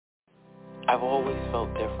I've always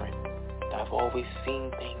felt different. I've always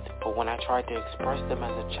seen things, but when I tried to express them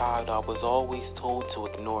as a child, I was always told to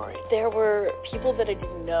ignore it. There were people that I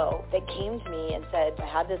didn't know that came to me and said, I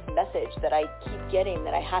have this message that I keep getting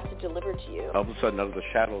that I have to deliver to you. All of a sudden, out of the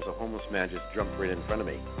shadows, a homeless man just jumped right in front of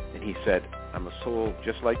me. And he said, I'm a soul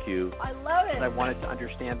just like you. I love it. I wanted to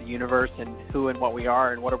understand the universe and who and what we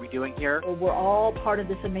are and what are we doing here. We're all part of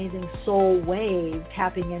this amazing soul wave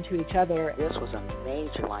tapping into each other. This was a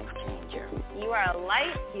major life changer. You are a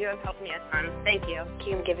light. You have helped me a ton. Thank you.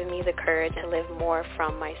 You've given me the courage to live more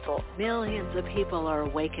from my soul. Millions of people are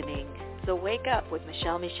awakening. So wake up with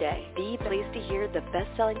Michelle Miche. Be pleased to hear the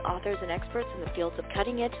best-selling authors and experts in the fields of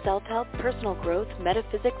cutting-edge self-help, personal growth,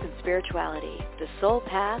 metaphysics, and spirituality. The soul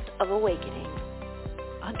path of awakening.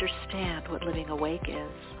 Understand what living awake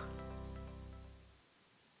is.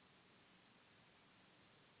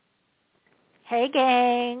 Hey,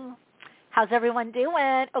 gang. How's everyone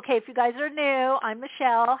doing? Okay, if you guys are new, I'm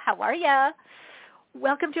Michelle. How are ya?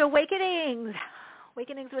 Welcome to Awakenings.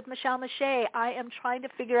 Awakenings with Michelle Miche. I am trying to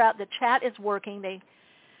figure out, the chat is working. They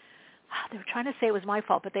were trying to say it was my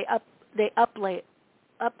fault, but they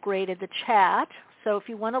upgraded the chat. So if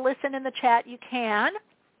you want to listen in the chat, you can.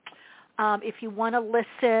 If you want to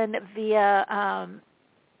listen via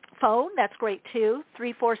phone, that's great too.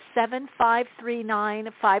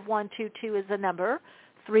 347-539-5122 is the number.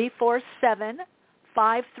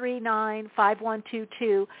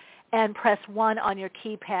 347-539-5122, and press 1 on your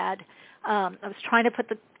keypad. I was trying to put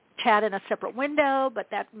the chat in a separate window, but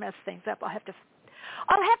that messed things up. I'll have to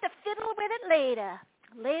fiddle with it later.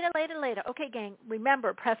 Later. Okay, gang,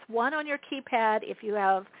 remember, press 1 on your keypad if you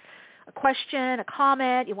have a question, a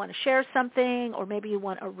comment, you want to share something, or maybe you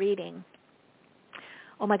want a reading.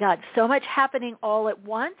 Oh, my God, so much happening all at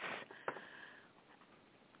once.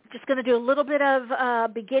 Just going to do a little bit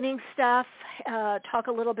of beginning stuff, talk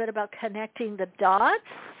a little bit about connecting the dots,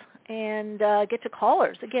 and get to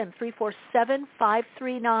callers. Again,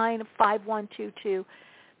 347-539-5122.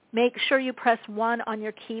 Make sure you press 1 on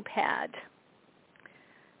your keypad.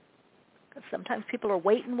 Because sometimes people are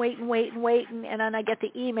waiting, and then I get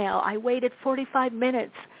the email. I waited 45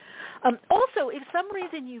 minutes. Also, if some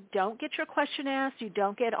reason you don't get your question asked, you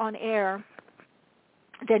don't get on air,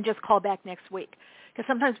 then just call back next week. Because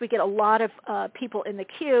sometimes we get a lot of people in the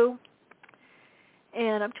queue,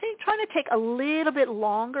 and I'm trying to take a little bit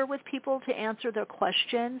longer with people to answer their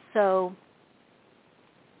questions. So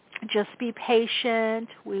just be patient.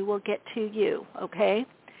 We will get to you, okay?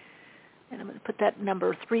 And I'm going to put that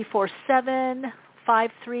number,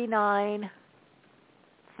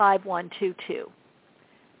 347-539-5122,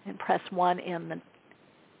 and press 1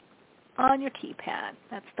 on your keypad.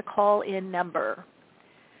 That's the call-in number.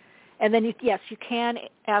 And then, you can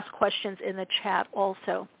ask questions in the chat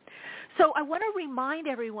also. So I want to remind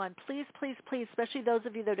everyone, please, especially those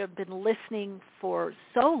of you that have been listening for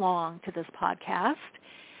so long to this podcast,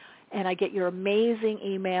 and I get your amazing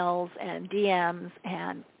emails and DMs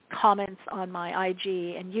and comments on my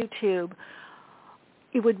IG and YouTube,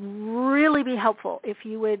 it would really be helpful if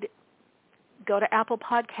you would go to Apple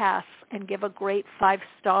Podcasts and give a great 5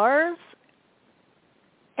 stars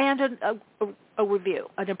and a review,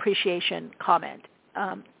 an appreciation comment.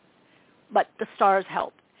 But the stars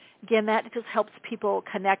help. Again, that just helps people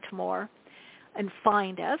connect more and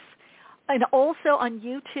find us. And also on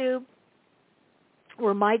YouTube,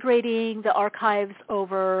 we're migrating the archives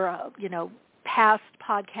over, past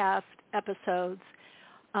podcast episodes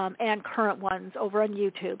and current ones over on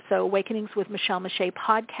YouTube. So Awakenings with Michelle Miche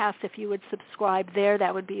podcast, if you would subscribe there,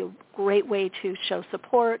 that would be a great way to show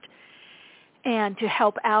support and to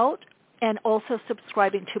help out. And also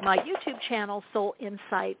subscribing to my YouTube channel, Soul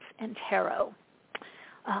Insights and Tarot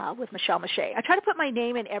with Michelle Miche. I try to put my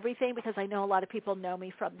name in everything because I know a lot of people know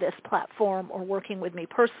me from this platform or working with me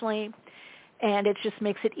personally, and it just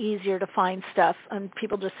makes it easier to find stuff. And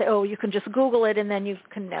people just say, oh, you can just Google it and then you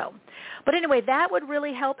can know. But anyway, that would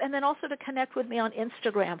really help. And then also to connect with me on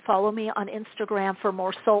Instagram. Follow me on Instagram for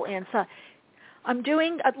more Soul Insight. I'm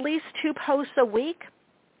doing at least 2 posts a week,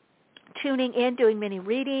 tuning in, doing mini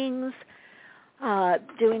readings,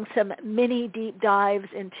 doing some mini deep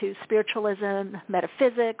dives into spiritualism,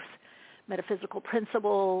 metaphysics, metaphysical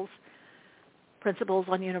principles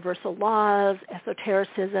on universal laws,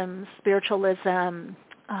 esotericism, spiritualism,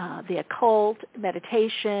 the occult,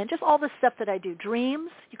 meditation, just all the stuff that I do. Dreams,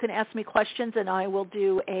 you can ask me questions and I will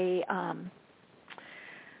do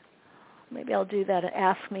maybe I'll do that,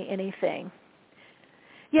 Ask Me Anything.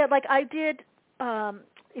 Yeah, like I did,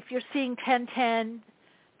 if you're seeing 10-10,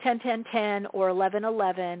 10-10-10 or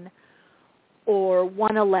 11-11 or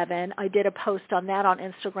 111, I did a post on that on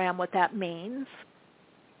Instagram, what that means.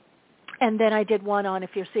 And then I did one on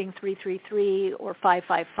if you're seeing 333 or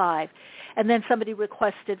 555. And then somebody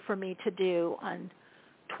requested for me to do on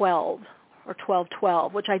 12 or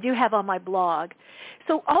 1212, which I do have on my blog.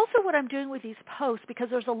 So also what I'm doing with these posts, because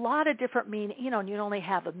there's a lot of different meaning, and you only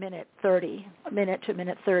have a minute to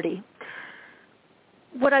minute 30.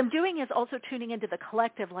 What I'm doing is also tuning into the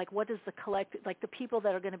collective, like what is the collective, like the people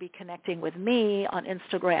that are going to be connecting with me on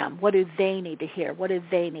Instagram, what do they need to hear? What do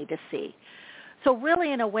they need to see? So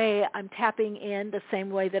really, in a way, I'm tapping in the same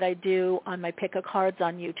way that I do on my pick-a-cards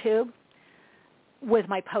on YouTube with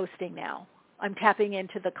my posting now. I'm tapping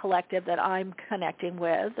into the collective that I'm connecting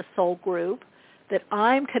with, the soul group that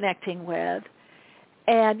I'm connecting with.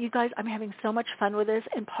 And you guys, I'm having so much fun with this.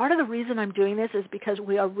 And part of the reason I'm doing this is because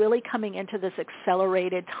we are really coming into this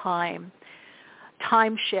accelerated time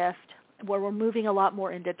shift where we're moving a lot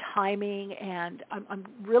more into timing. And I'm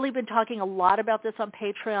really been talking a lot about this on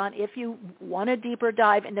Patreon. If you want a deeper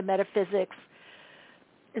dive into metaphysics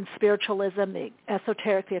and spiritualism, the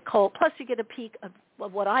esoteric, the occult, plus you get a peek of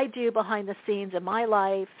what I do behind the scenes in my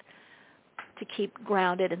life to keep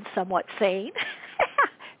grounded and somewhat sane.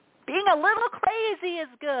 Being a little crazy is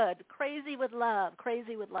good. Crazy with love,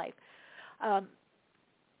 crazy with life.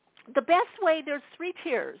 The best way, there's 3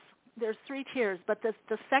 tiers. There's 3 tiers, but the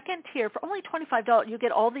second tier, for only $25, you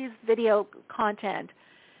get all these video content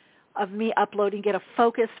of me uploading, get a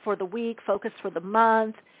focus for the week, focus for the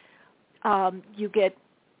month. You get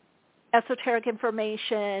esoteric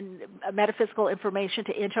information, metaphysical information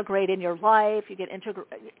to integrate in your life. You get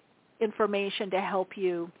information to help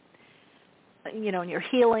you, in your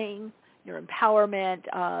healing, your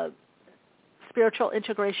empowerment, spiritual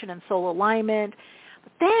integration and soul alignment.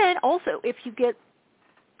 But then also, if you get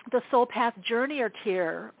the Soul Path Journeyer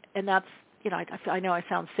tier, and that's, I know I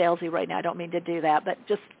sound salesy right now. I don't mean to do that, but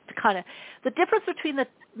just to kind of, the difference between the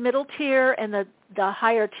middle tier and the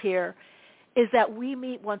higher tier is that we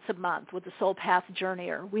meet once a month with the Soul Path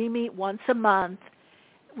Journeyer. We meet once a month.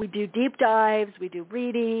 We do deep dives. We do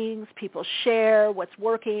readings. People share what's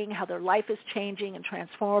working, how their life is changing and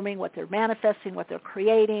transforming, what they're manifesting, what they're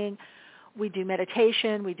creating. We do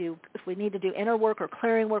meditation. We do, if we need to do inner work or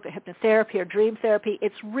clearing work or hypnotherapy or dream therapy.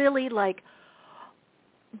 It's really like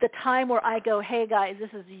the time where I go, hey, guys, this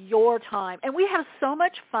is your time. And we have so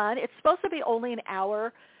much fun. It's supposed to be only an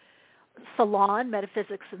hour salon,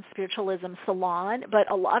 metaphysics and spiritualism salon, but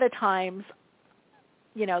a lot of times,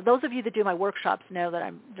 those of you that do my workshops know that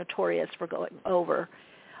I'm notorious for going over.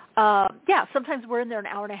 Sometimes we're in there an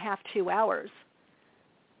hour and a half, 2 hours.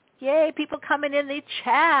 Yay, people coming in the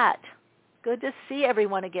chat. Good to see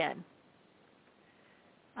everyone again.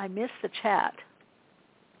 I missed the chat.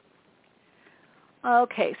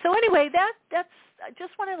 Okay, so anyway, that's. I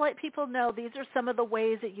just want to let people know these are some of the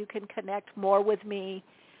ways that you can connect more with me.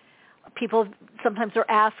 People sometimes are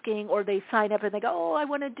asking, or they sign up and they go, "Oh, I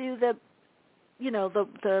want to do the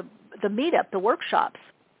meetup, the workshops."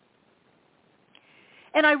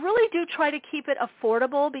 And I really do try to keep it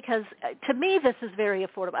affordable because to me this is very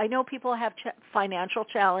affordable. I know people have financial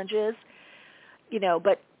challenges,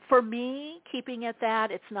 but for me, keeping it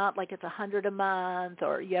that, it's not like it's $100 a month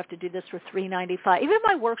or you have to do this for $395. Even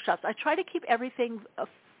my workshops, I try to keep everything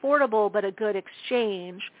affordable but a good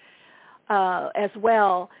exchange as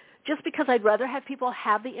well, just because I'd rather have people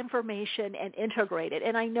have the information and integrate it.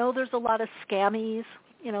 And I know there's a lot of scammies,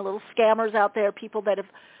 little scammers out there, people that have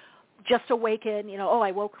just awakened,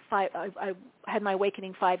 I had my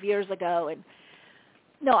awakening 5 years ago. And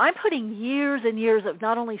no, I'm putting years and years of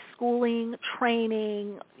not only schooling,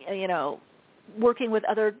 training, working with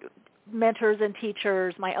other mentors and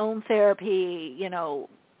teachers, my own therapy,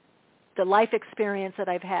 the life experience that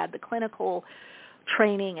I've had, the clinical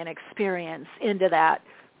training and experience into that.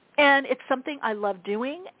 And it's something I love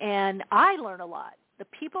doing, and I learn a lot. The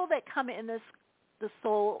people that come in the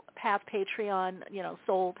Soul Path Patreon,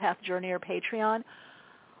 Soul Path Journeyer Patreon,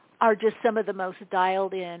 are just some of the most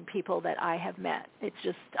dialed-in people that I have met. It's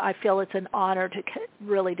just, I feel it's an honor to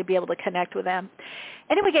really to be able to connect with them.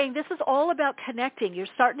 Anyway, gang, this is all about connecting. You're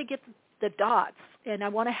starting to get the dots, and I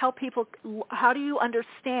want to help people. How do you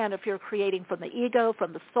understand if you're creating from the ego,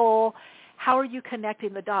 from the soul? How are you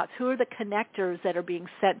connecting the dots? Who are the connectors that are being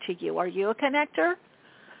sent to you? Are you a connector?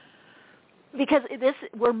 Because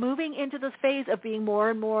we're moving into this phase of being more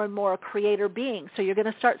and more and more a creator being. So you're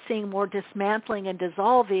going to start seeing more dismantling and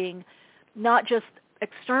dissolving, not just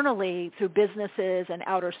externally through businesses and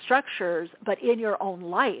outer structures, but in your own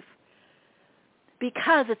life.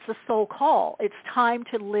 Because it's the soul call. It's time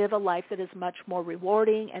to live a life that is much more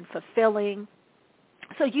rewarding and fulfilling.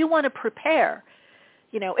 So you want to prepare.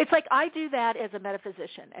 It's like I do that as a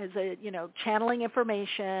metaphysician, as a, channeling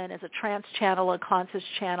information, as a trance channel, a conscious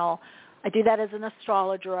channel. I do that as an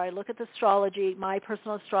astrologer. I look at the astrology, my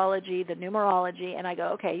personal astrology, the numerology, and I go,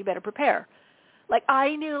 okay, you better prepare. Like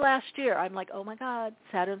I knew last year, I'm like, oh my God,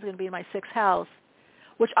 Saturn's going to be in my 6th house,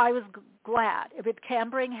 which I was glad. If it can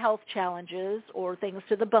bring health challenges or things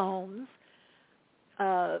to the bones,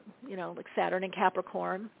 like Saturn and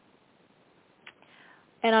Capricorn.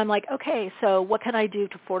 And I'm like, okay, so what can I do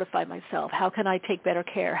to fortify myself? How can I take better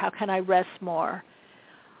care? How can I rest more?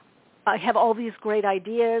 I have all these great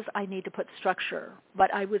ideas. I need to put structure.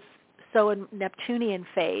 But I was so in Neptunian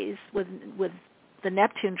phase with the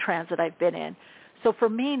Neptune transit I've been in. So for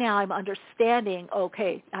me now, I'm understanding,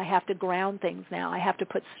 okay, I have to ground things now. I have to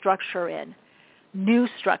put structure in, new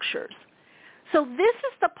structures. So this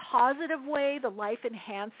is the positive way, the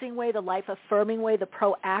life-enhancing way, the life-affirming way, the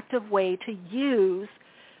proactive way to use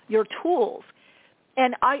your tools.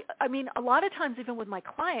 And I mean, a lot of times even with my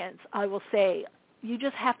clients, I will say, you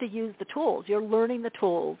just have to use the tools. You're learning the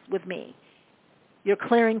tools with me. You're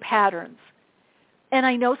clearing patterns. And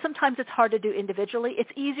I know sometimes it's hard to do individually. It's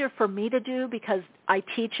easier for me to do because I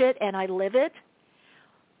teach it and I live it.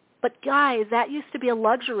 But guys, that used to be a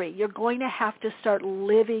luxury. You're going to have to start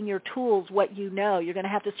living your tools, what you know. You're going to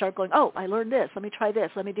have to start going, oh, I learned this. Let me try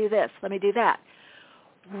this. Let me do this. Let me do that.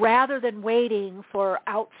 Rather than waiting for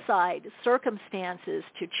outside circumstances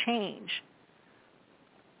to change.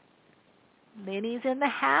 Minnie's in the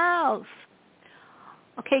house.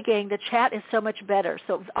 Okay, gang, the chat is so much better.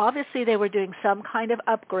 So obviously they were doing some kind of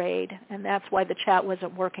upgrade, and that's why the chat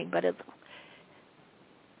wasn't working, but it's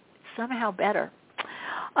somehow better.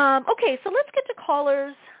 Okay, so let's get to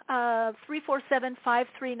callers,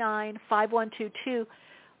 347-539-5122.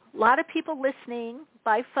 A lot of people listening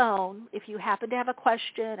by phone. If you happen to have a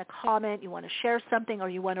question, a comment, you want to share something, or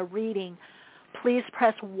you want a reading, please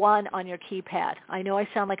press 1 on your keypad. I know I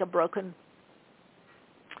sound like a broken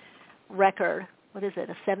record. What is it,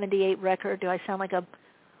 a 78 record? Do I sound like a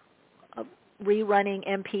rerunning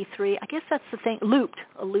MP3? I guess that's the thing, a looped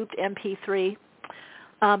MP3.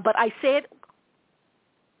 But I say it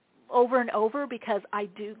over and over because I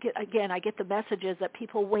get the messages that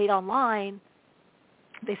people wait online,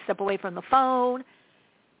 they step away from the phone,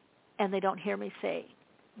 and they don't hear me say,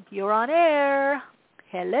 you're on air.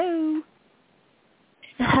 Hello.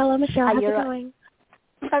 Hello, Michelle. How's it going?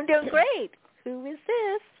 I'm doing great. Who is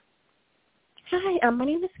this? Hi, my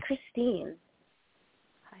name is Christine.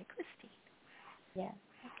 Hi, Christine. Yes.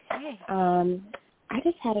 Okay. I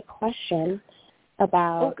just had a question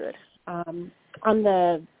about good. On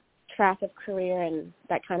the track of career and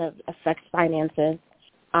that kind of affects finances.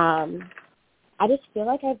 I just feel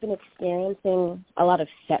like I've been experiencing a lot of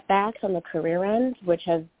setbacks on the career end, which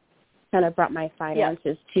has kind of brought my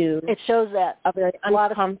finances to it shows that a very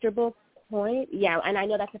uncomfortable point. Yeah, and I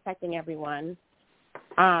know that's affecting everyone.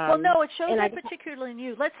 Well, no, it shows that particularly in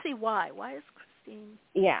you. Let's see why. Why is Christine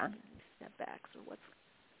setbacks or what's?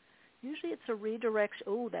 Usually it's a redirection.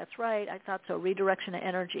 Oh, that's right. I thought so. Redirection of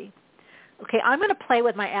energy. Okay, I'm going to play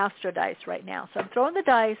with my Astro dice right now. So I'm throwing the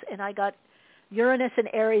dice, and I got Uranus and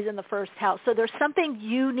Aries in the 1st house. So there's something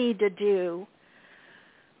you need to do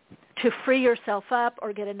to free yourself up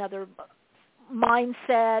or get another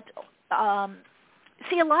mindset.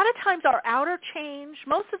 See, a lot of times our outer change,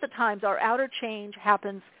 most of the times our outer change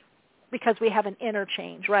happens because we have an inner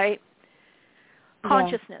change, right?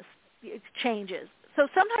 Consciousness changes. So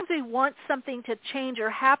sometimes we want something to change or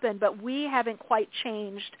happen, but we haven't quite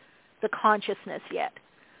changed the consciousness yet.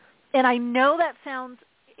 And I know that sounds,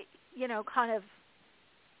 kind of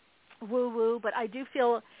woo-woo, but I do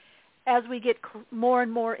feel as we get more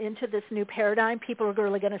and more into this new paradigm, people are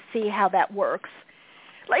really going to see how that works.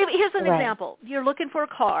 Like, here's an example. You're looking for a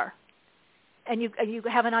car, and you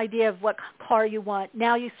have an idea of what car you want.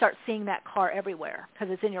 Now you start seeing that car everywhere because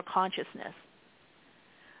it's in your consciousness.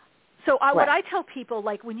 So what I tell people,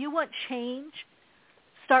 like when you want change,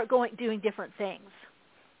 start doing different things.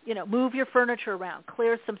 Move your furniture around,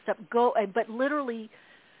 clear some stuff, but literally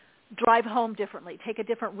drive home differently, take a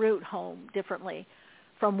different route home differently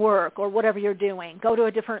from work or whatever you're doing. Go to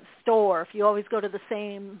a different store. If you always go to the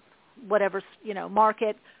same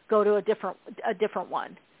market, go to a different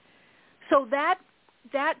one. So that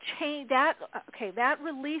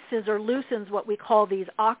releases or loosens what we call these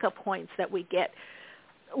Akka points that we get,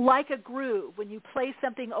 like a groove. When you play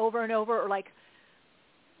something over and over, or like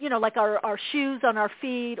our shoes on our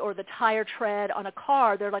feet or the tire tread on a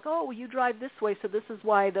car, they're like, oh, well, you drive this way, so this is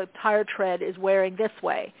why the tire tread is wearing this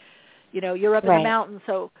way. You're up in the mountains,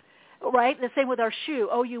 so, right? The same with our shoe.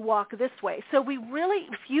 Oh, you walk this way. So we really,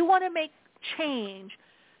 if you want to make change,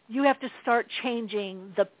 you have to start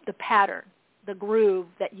changing the pattern, the groove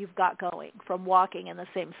that you've got going from walking in the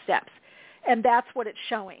same steps. And that's what it's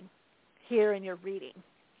showing. here in your reading.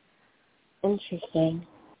 Interesting.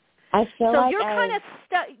 I feel so like you're kind of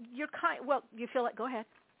stuck. You feel like. Go ahead.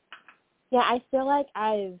 Yeah, I feel like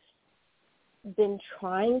I've been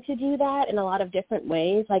trying to do that in a lot of different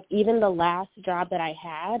ways. Like even the last job that I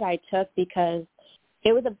had, I took because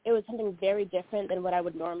it was something very different than what I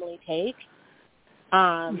would normally take.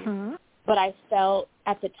 But I felt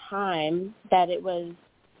at the time that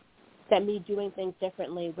that me doing things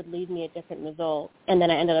differently would lead me a different result, and then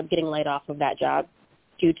I ended up getting laid off of that job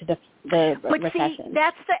due to the recession. See,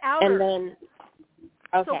 that's the outer. And then,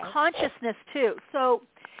 okay. So consciousness too. So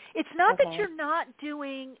it's not that you're not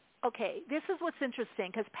doing. Okay, this is what's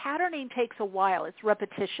interesting because patterning takes a while. It's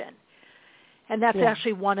repetition. And that's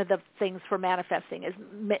actually one of the things for manifesting is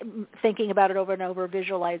thinking about it over and over,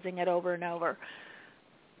 visualizing it over and over.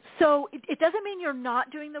 So it doesn't mean you're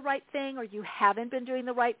not doing the right thing or you haven't been doing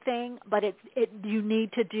the right thing, but you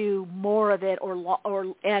need to do more of it or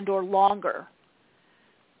longer.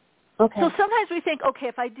 Okay. So sometimes we think,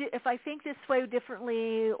 okay, if I think this way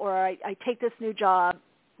differently or I take this new job,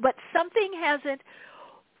 but something hasn't.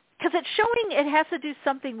 Because it's showing it has to do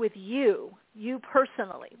something with you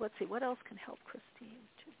personally. Let's see, what else can help Christine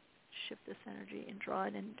to shift this energy and draw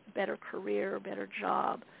in a better career, a better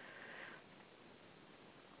job?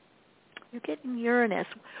 You're getting Uranus.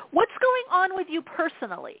 What's going on with you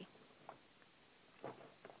personally?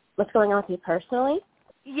 What's going on with you personally?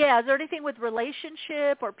 Yeah, is there anything with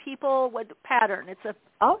relationship or people? What pattern?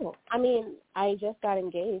 I just got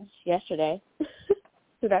engaged yesterday.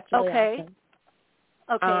 So that's really awesome.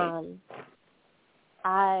 Okay.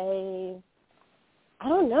 I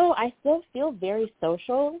don't know. I still feel very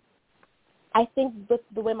social. I think with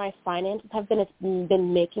the way my finances have been, it's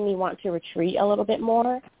been making me want to retreat a little bit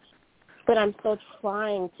more. But I'm still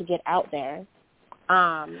trying to get out there.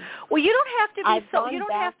 Well, you don't have to be you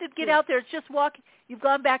don't have to get out there. It's just walking. You've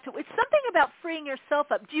gone back to. It's something about freeing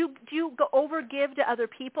yourself up. Do you go overgive to other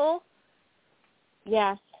people?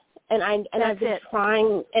 Yes. And I've been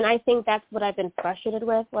trying, and I think that's what I've been frustrated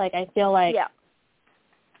with. Like, I feel like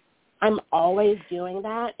I'm always doing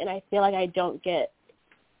that, and I feel like I don't get,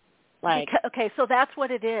 like... Okay, so that's what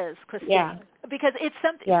it is, Christine. Yeah. Because it's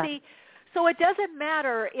something, see, so it doesn't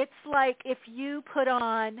matter. It's like if you put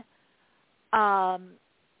on,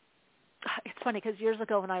 it's funny because years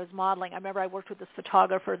ago when I was modeling, I remember I worked with this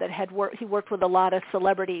photographer that he worked with a lot of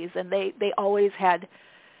celebrities, and they always had...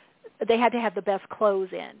 They had to have the best clothes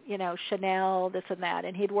in, Chanel, this and that.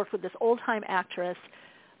 And he'd worked with this old-time actress,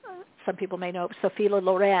 some people may know, Sophie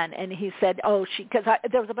Loren, and he said, because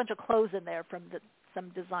there was a bunch of clothes in there from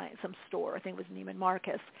some store, I think it was Neiman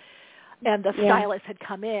Marcus. And the stylist had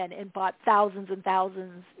come in and bought thousands and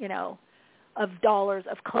thousands, of dollars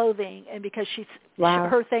of clothing. And because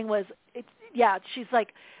her thing was, she's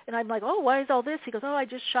like, and I'm like, why is all this? He goes, I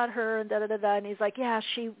just shot her and da-da-da-da. And he's like,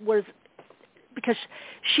 she was... because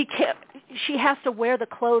she has to wear the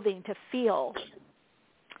clothing to feel.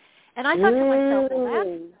 And I thought to myself, well, that's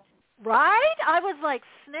right. I was like,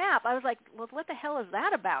 snap. I was like, well, what the hell is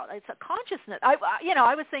that about? It's a consciousness. I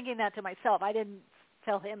was thinking that to myself. I didn't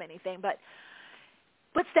tell him anything, but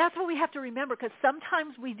that's what we have to remember because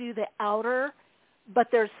sometimes we do the outer, but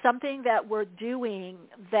there's something that we're doing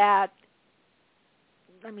that,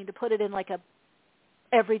 to put it in like a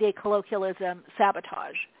everyday colloquialism,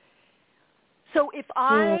 sabotage. So if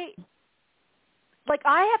I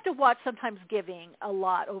have to watch sometimes giving a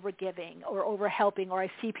lot, over giving or over helping, or I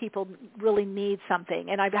see people really need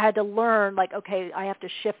something, and I've had to learn, okay, I have to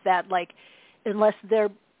shift that, unless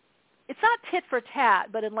it's not tit for tat,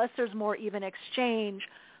 but unless there's more even exchange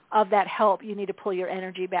of that help, you need to pull your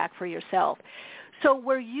energy back for yourself. So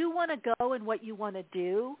where you want to go and what you want to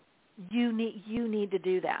do, you need to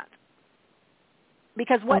do that.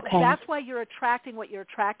 Because that's why you're attracting what you're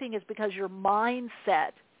attracting is because your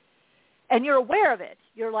mindset, and you're aware of it.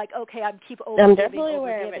 You're like, okay, I'm definitely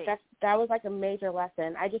aware of it. That was like a major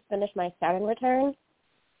lesson. I just finished my Saturn return,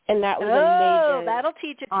 and that was a major. That'll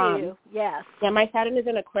teach it to you. Yes. Yeah, my Saturn is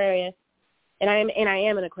in Aquarius, and I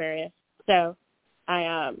am an Aquarius. So,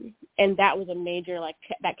 and that was a major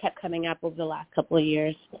that kept coming up over the last couple of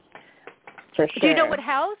years. For sure. Do you know what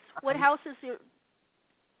house? What house is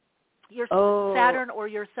your Saturn or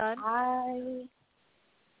your Sun?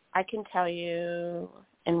 I can tell you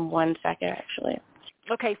in 1 second, actually.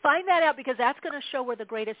 Okay, find that out because that's going to show where the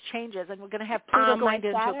greatest change is, and we're going to have Pluto going into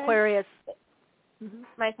Aquarius. Mm-hmm.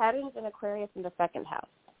 My Saturn's in Aquarius in the second house.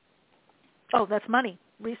 Oh, that's money,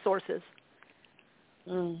 resources.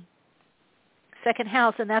 Second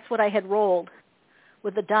house, and that's what I had rolled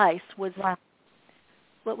with the dice. What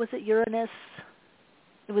was it, Uranus?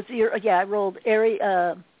 It was, I rolled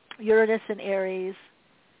Uranus and Aries,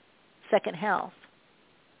 second house.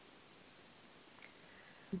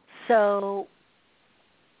 So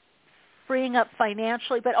freeing up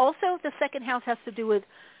financially, but also the second house has to do with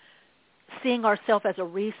seeing ourselves as a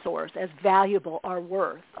resource, as valuable, our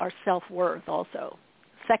worth, our self-worth also.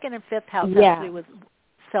 Second and fifth house has to do with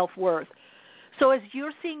self-worth. So as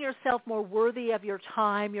you're seeing yourself more worthy of your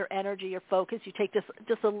time, your energy, your focus, you take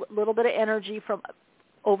just a little bit of energy from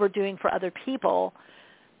overdoing for other people,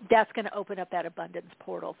 that's going to open up that abundance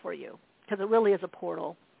portal for you, because it really is a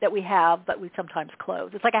portal that we have, but we sometimes close.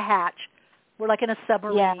 It's like a hatch. We're like in a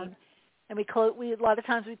submarine, and a lot of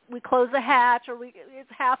times we close the hatch, or it's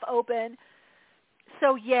half open.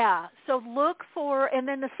 So so look for, and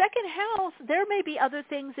then the second house, there may be other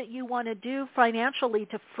things that you want to do financially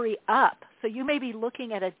to free up. So you may be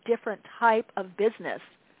looking at a different type of business.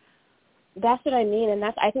 That's what I mean, and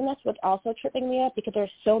I think that's what's also tripping me up, because there's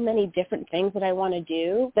so many different things that I want to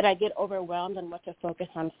do that I get overwhelmed on what to focus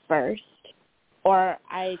on first, or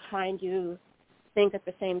I try and do things at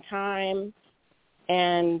the same time,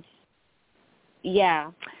 and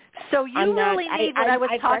So you really need what I was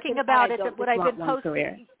talking about, what I've been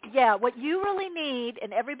posting. Yeah, what you really need,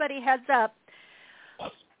 and everybody heads up,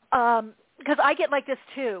 because I get like this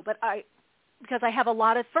too, because I have a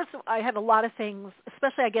lot of things,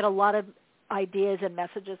 especially I get a lot of ideas and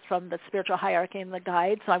messages from the spiritual hierarchy and the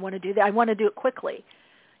guides, so I want to do that. I want to do it quickly.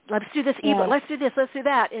 Let's do this ebook. Let's do this. Let's do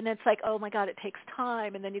that. And it's like, oh my God, it takes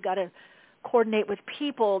time, and then you got to coordinate with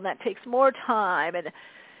people, and that takes more time. And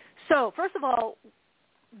so, first of all,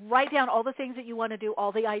 write down all the things that you want to do,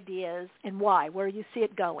 all the ideas, and why, where you see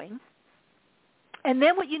it going. And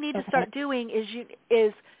then what you need to start doing is you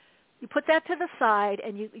put that to the side,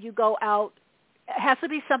 and you go out. It has to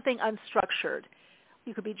be something unstructured.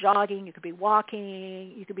 You could be jogging, you could be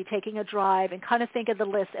walking, you could be taking a drive, and kind of think of the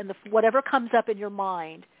list, and whatever comes up in your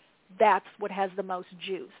mind, that's what has the most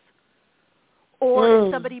juice. Or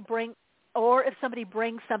if somebody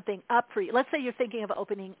brings something up for you, let's say you're thinking of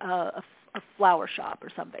opening a flower shop or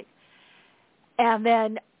something, and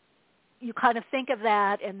then you kind of think of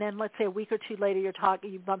that, and then let's say a week or two later you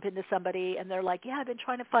bump into somebody, and they're like, I've been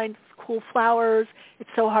trying to find cool flowers. It's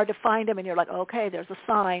so hard to find them, and you're like, okay, there's a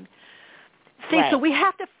sign. See, so we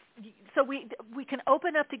have to, we can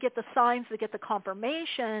open up to get the signs, to get the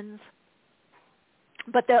confirmations,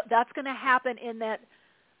 but that's going to happen in that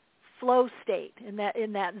flow state, in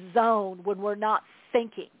that zone when we're not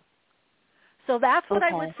thinking. So that's what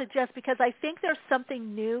I would suggest, because I think there's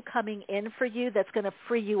something new coming in for you that's going to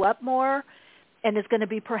free you up more, and is going to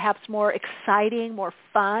be perhaps more exciting, more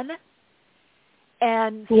fun.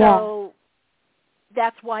 And so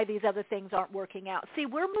that's why these other things aren't working out. See,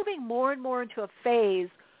 we're moving more and more into a phase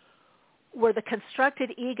where the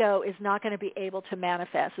constructed ego is not going to be able to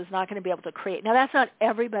manifest, is not going to be able to create. Now, that's not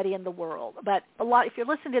everybody in the world, but a lot. If you're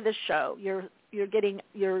listening to this show, you're getting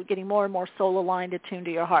more and more soul aligned, attuned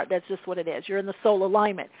to your heart. That's just what it is. You're in the soul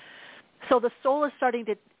alignment. So the soul is starting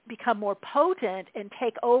to become more potent and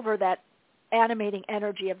take over that animating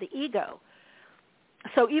energy of the ego.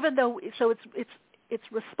 So even though it's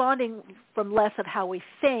responding from less of how we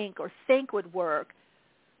think or think would work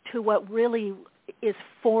to what really is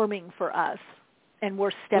forming for us and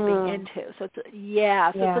we're stepping into. So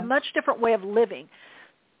it's a much different way of living.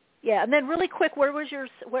 Yeah, and then really quick, where's your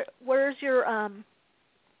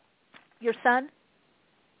son?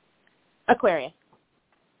 Aquarius.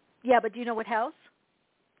 Yeah, but do you know what house?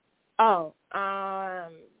 Oh, the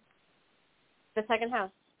second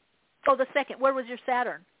house. Oh, the second. Where was your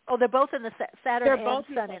Saturn? Oh, they're both in the Saturn. They're and both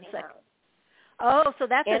Sun in in the second. house. Oh, so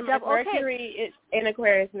that's and a double. Mercury is in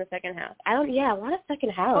Aquarius in the second house. A lot of second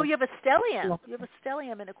house. Oh, you have a stellium. You have a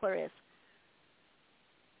stellium in Aquarius.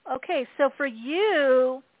 Okay, so for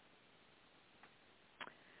you,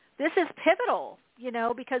 this is pivotal,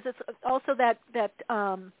 because it's also that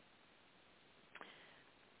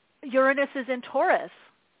Uranus is in Taurus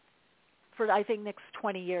for, I think, next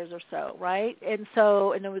 20 years or so, right? And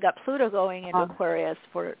then we've got Pluto going into Aquarius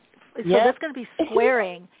so that's going to be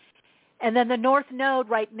squaring. And then the North Node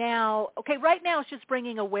right now it's just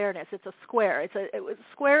bringing awareness. It's a square.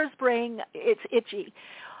 Squares bring, it's itchy.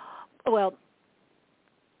 Well,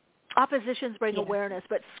 oppositions bring awareness,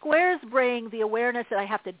 but squares bring the awareness that I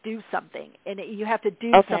have to do something, and you have to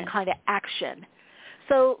do some kind of action.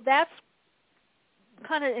 So that's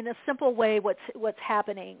kind of in a simple way what's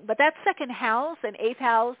happening. But that second house and eighth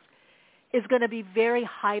house is going to be very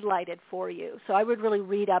highlighted for you. So I would really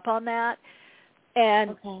read up on that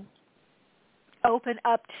and open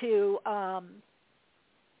up to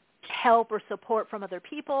help or support from other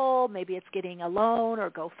people. Maybe it's getting a loan or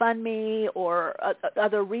GoFundMe or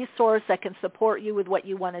other resource that can support you with what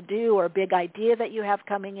you want to do, or a big idea that you have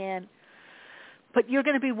coming in. but you're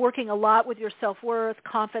going to be working a lot with your self-worth,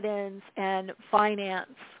 confidence, and finance,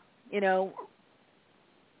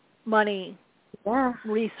 money,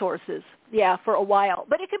 resources, for a while.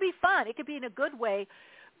 But it could be fun. It could be in a good way.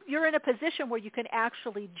 You're in a position where you can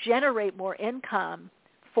actually generate more income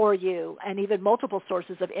for you and even multiple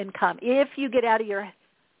sources of income if you get out of your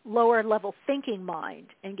lower level thinking mind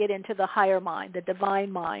and get into the higher mind, the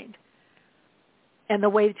divine mind. And the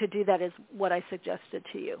way to do that is what I suggested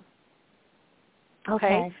to you.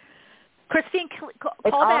 Okay. Christine,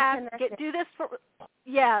 call back. Do this for.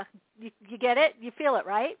 Yeah, you get it. You feel it,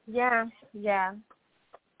 right? Yeah.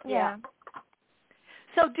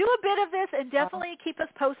 So do a bit of this, and definitely keep us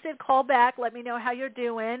posted. Call back. Let me know how you're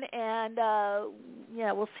doing, and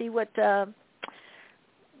we'll see what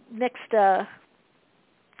next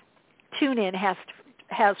tune in has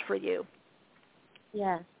for you.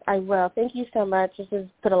 Yes, I will. Thank you so much. This has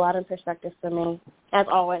put a lot in perspective for me, as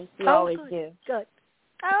always. You always do. Good.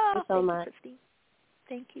 Thank you so much. Christine.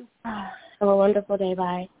 Thank you. Have a wonderful day.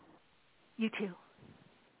 Bye. You too.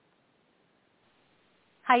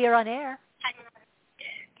 Hi, you're on air.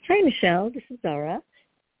 Hi, Michelle. This is Zara.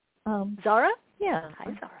 Zara? Yeah. Hi,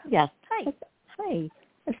 Zara. Yes. Hi. Hi.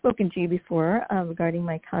 I've spoken to you before regarding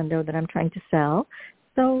my condo that I'm trying to sell.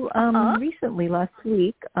 So recently, last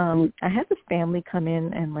week, I had this family come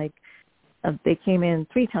in and they came in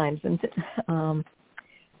 3 times and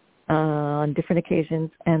on different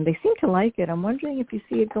occasions, and they seem to like it. I'm wondering if you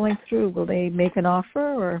see it going through. Will they make an offer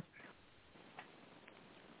or?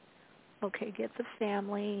 Okay, get the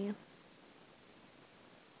family.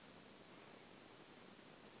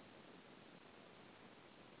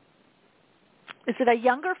 Is it a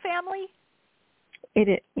younger family?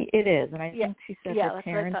 It is, and I think she said her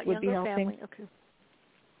parents would be helping. Family. Okay.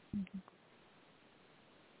 Mm-hmm.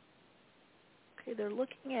 Okay, they're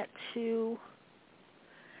looking at 2.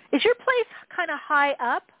 Is your place kind of high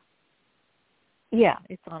up? Yeah,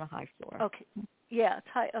 it's on a high floor. Okay. Yeah, it's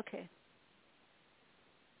high. Okay.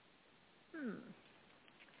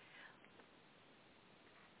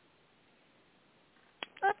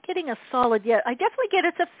 Not getting a solid yet. I definitely get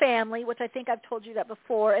it's a family, which I think I've told you that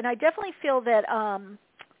before, and I definitely feel that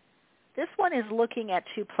this one is looking at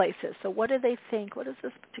 2 places. So what do they think? What is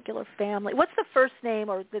this particular family? What's the first name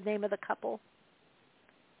or the name of the couple?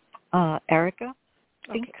 Erica.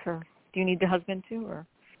 I think Okay. her. Do you need the husband too, or?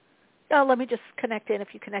 Oh, let me just connect in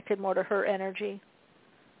if you connected more to her energy.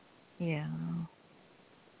 Yeah.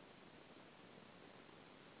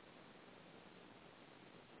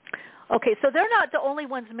 Okay, so they're not the only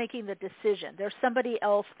ones making the decision. There's somebody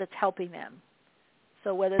else that's helping them.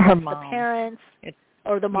 So whether that's the parents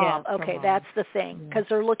or the mom. Yeah, okay, mom. that's the thing, because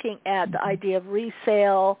they're looking at the idea of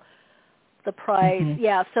resale, the price. Mm-hmm.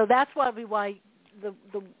 Yeah, so that's why the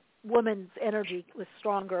woman's energy was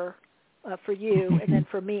stronger for you and then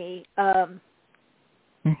for me. I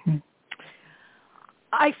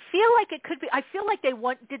feel like it could be. I feel like they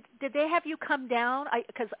want. Did they have you come down?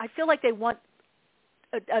 Because I feel like they want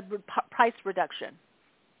a price reduction.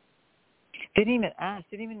 Didn't even ask.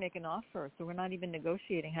 Didn't even make an offer. So we're not even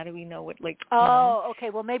negotiating. How do we know what okay.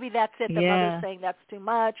 Well, maybe that's it. The mother's saying that's too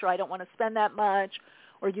much, or I don't want to spend that much,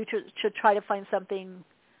 or you should try to find something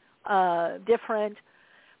different.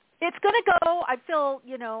 It's going to go, I feel,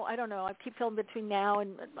 I don't know. I keep feeling between now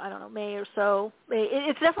and, I don't know, May or so.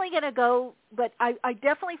 It's definitely going to go, but I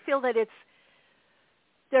definitely feel that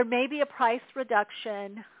there may be a price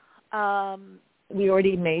reduction. We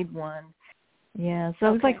already made one. Yeah, so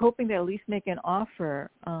I was hoping to at least make an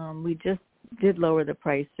offer. We just did lower the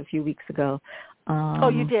price a few weeks ago. Oh,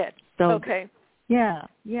 you did? So, okay. Yeah,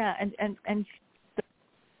 and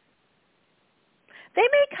they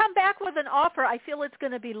may come back with an offer. I feel it's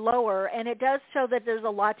going to be lower, and it does show that there's a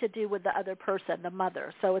lot to do with the other person, the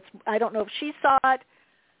mother. So I don't know if she saw it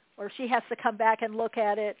or she has to come back and look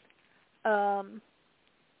at it. And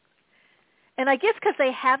I guess because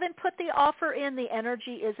they haven't put the offer in, the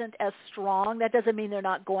energy isn't as strong. That doesn't mean they're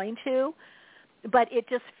not going to, but it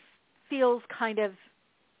just feels kind of,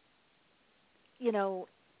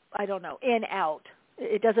 I don't know, in, out.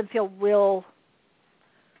 It doesn't feel real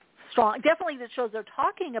strong. Definitely that shows they're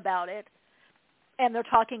talking about it, and they're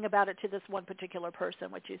talking about it to this one particular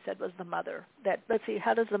person, which you said was the mother. Let's see,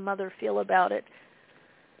 how does the mother feel about it?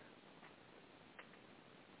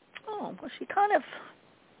 Oh, well, she kind of...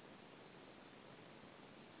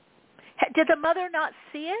 Did the mother not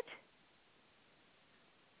see it?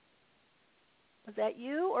 Was that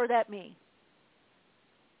you or that me?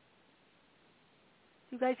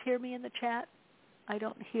 You guys hear me in the chat? I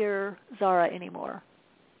don't hear Zara anymore.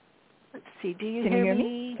 Let's see. Do you Can hear you hear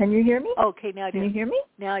me? Can you hear me? Okay, now I do. Can you hear me?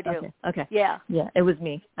 Now I do. Okay. Yeah. Yeah, it was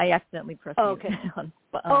me. I accidentally pressed Okay. mute on.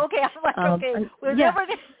 Okay. I'm like, okay. We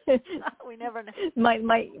never know.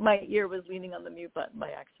 My ear was leaning on the mute button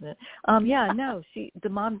by accident. No, the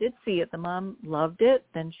mom did see it. The mom loved it.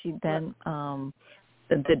 Then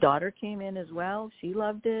the daughter came in as well. She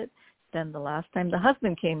loved it. Then the last time the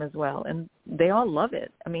husband came as well, and they all love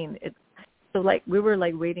it. I mean, it's so like we were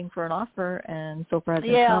like waiting for an offer, and so far it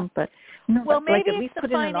hasn't come. But well, maybe at least it's put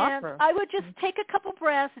the in an finance. offer. I would just take a couple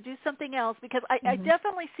breaths and do something else because I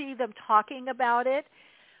definitely see them talking about it.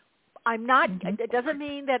 I'm not. It doesn't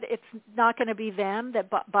mean that it's not going to be them that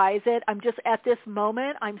buys it. I'm just at this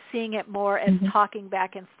moment. I'm seeing it more as talking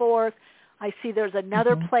back and forth. I see there's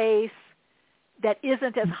another place that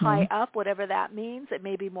isn't as high up, whatever that means. It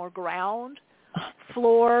may be more ground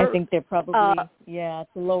floor. I think they're probably it's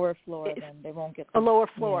a lower floor. Then they won't get a lower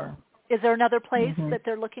floor. Yeah. Is there another place that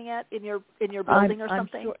they're looking at in your building or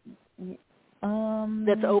something? Sure.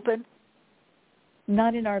 That's open.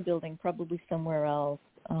 Not in our building. Probably somewhere else.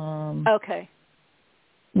 Okay.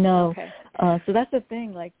 No. Okay. So that's the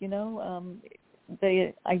thing. Like I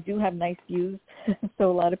do have nice views, so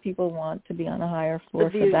a lot of people want to be on a higher floor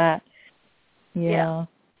for that. Yeah.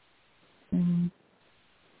 Mm-hmm.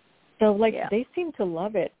 So they seem to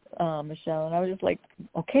love it, Michelle, and I was just like,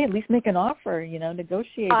 okay, at least make an offer,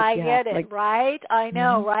 negotiate. I get it, right? I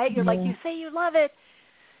know, right? You're like, you say you love it.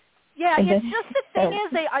 Yeah, and it's just the thing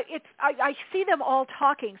is, I see them all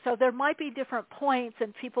talking, so there might be different points,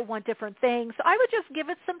 and people want different things. So I would just give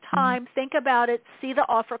it some time, think about it, see the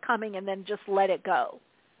offer coming, and then just let it go,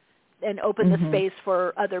 and open the space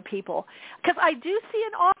for other people. Because I do see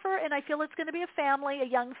an offer, and I feel it's going to be a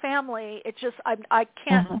young family. It's just I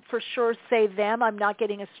can't for sure say them. I'm not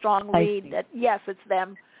getting a strong read that yes, it's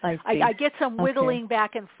them. I get some whittling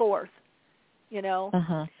back and forth,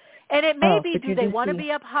 And it may be, do they want to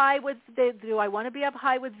be up high with do I want to be up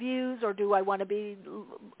high with views, or do I want to be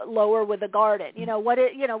lower with a garden?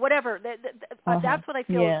 Whatever. That's what I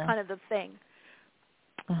feel is kind of the thing.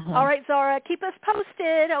 All right, Zara, keep us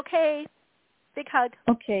posted. Okay. Big hug.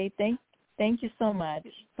 Okay. Thank you so much.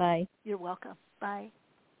 Bye. You're welcome. Bye.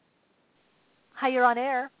 Hi, you're on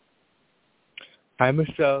air. Hi,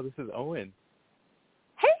 Michelle. This is Owen.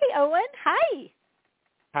 Hey, Owen. Hi.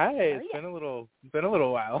 Hi. It's been a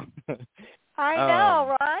little while. I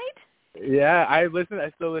know, right? Yeah, I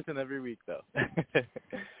still listen every week though. Okay,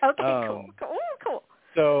 cool.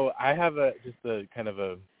 So I have just a kind of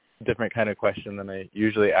a different kind of question than I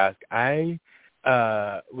usually ask. I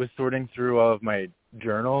was sorting through all of my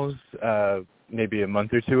journals maybe a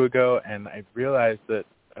month or two ago, and I realized that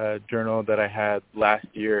a journal that I had last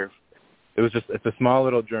year, it's a small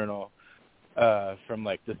little journal from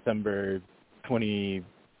like December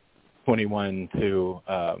 2021 to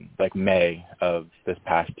like May of this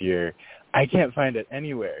past year. I can't find it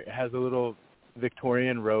anywhere. It has a little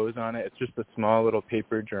Victorian rose on it. It's just a small little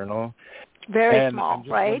paper journal. Very small, I'm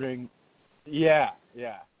just right? Wondering, yeah.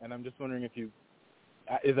 And I'm just wondering if is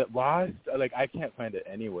it lost? Like, I can't find it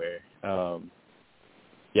anywhere.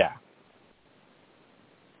 Yeah.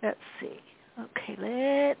 Let's see. Okay,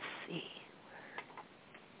 let's see.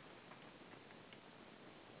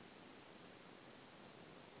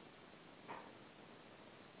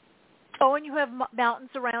 Oh, and you have mountains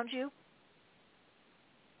around you?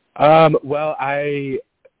 Well,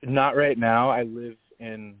 not right now. I live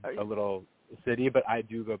in a little city, but I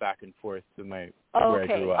do go back and forth to where I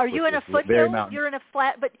grew up. Are you in a foothill? You're in a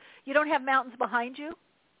flat, but you don't have mountains behind you?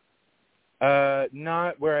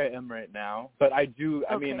 Not where I am right now, but I do.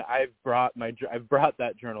 I mean, I've brought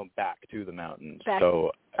that journal back to the mountains.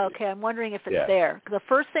 Okay, I'm wondering if it's there. The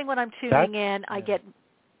first thing when I'm tuning in, I get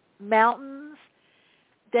mountains,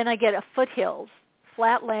 then I get a foothills,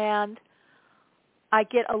 flat land. I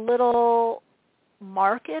get a little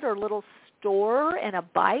market or little store and a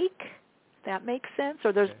bike. If that makes sense.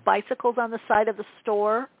 Or there's bicycles on the side of the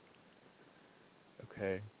store.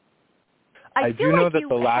 Okay. I feel do know like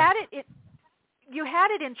that you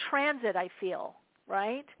had it in transit, I feel,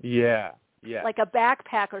 right? Yeah. Like a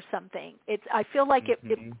backpack or something. I feel like it's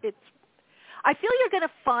I feel you're going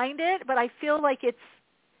to find it, but I feel like if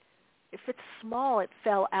it's small, it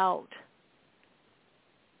fell out.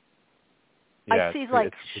 Yeah, I see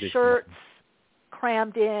like shirts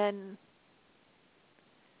crammed in.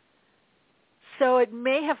 So it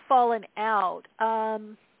may have fallen out. I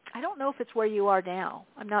don't know if it's where you are now.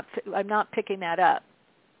 I'm not picking that up.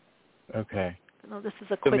 Okay. No, this is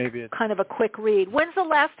kind of a quick read. When's the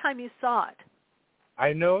last time you saw it?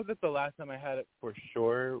 I know that the last time I had it for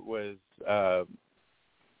sure was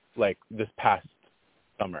like this past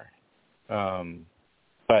summer.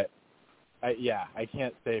 But I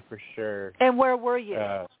can't say for sure. And where were you?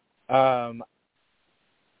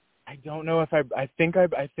 I don't know if I think I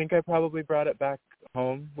probably brought it back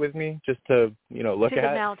home with me just to look to at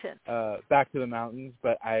the mountains. Back to the mountains,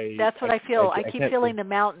 but That's what I feel. I keep feeling the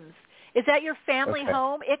mountains. Is that your family Okay.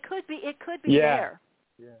 home? It could be Yeah. there.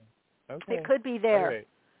 Yeah. Okay. It could be there. All right.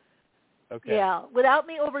 Okay. Yeah. Without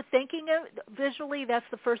me overthinking it, visually, that's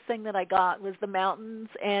the first thing that I got was the mountains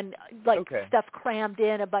and stuff crammed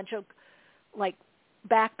in, a bunch of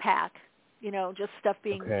backpack, just stuff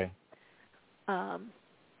being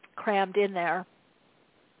crammed in there.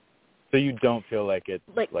 So you don't feel like it's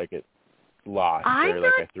lost or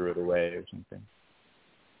I threw it away or something?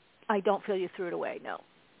 I don't feel you threw it away, no.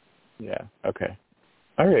 Yeah. Okay.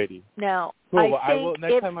 Alrighty. No. Cool. I think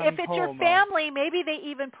if it's home, your family, maybe they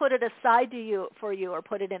even put it aside for you or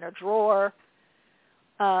put it in a drawer.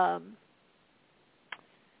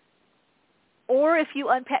 Or if you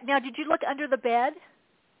unpack. Now, did you look under the bed?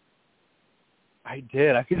 I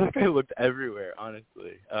did. I feel like I looked everywhere,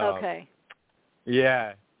 honestly. Okay.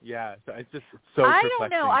 Yeah. So it's so I perplexing. don't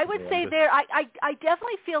know. I would say I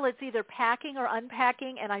definitely feel it's either packing or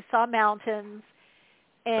unpacking, and I saw mountains,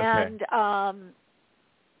 and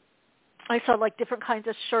I saw different kinds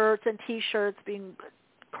of shirts and T-shirts being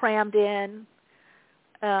crammed in.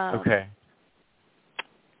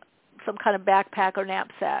 Some kind of backpack or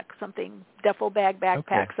knapsack, something, duffel bag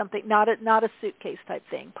backpack, something, not a suitcase type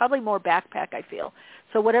thing. Probably more backpack, I feel.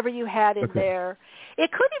 So whatever you had in there.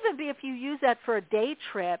 It could even be if you use that for a day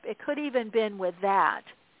trip, it could even been with that.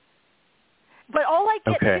 But all I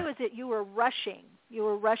get to is that you were rushing. You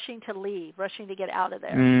were rushing to leave, rushing to get out of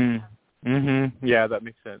there. Mm-hmm. Yeah, that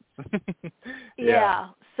makes sense. Yeah,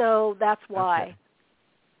 so that's why.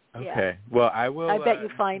 Okay. Yeah. Well, I will. I bet you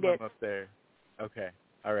find it up there. Okay.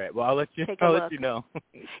 All right. Well, I'll let you know.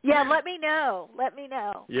 Yeah, let me know.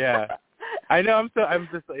 Yeah. I know. I'm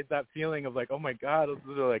just it's that feeling of oh my God,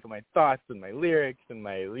 those are my thoughts and my lyrics and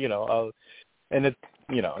my and it's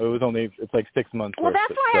it was only it's 6 months. Well,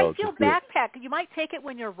 that's why I feel backpack. You might take it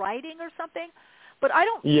when you're writing or something, but I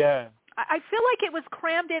don't. Yeah. I feel like it was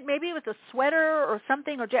crammed in. Maybe it was a sweater or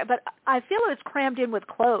something, but I feel it was crammed in with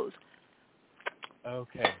clothes.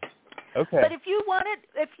 Okay. But if you want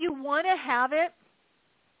to have it,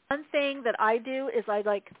 one thing that I do is I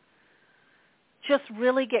just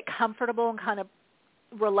really get comfortable and kind of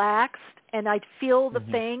relaxed, and I feel the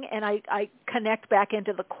thing, and I connect back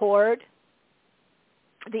into the cord,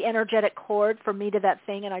 the energetic cord from me to that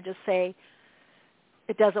thing, and I just say,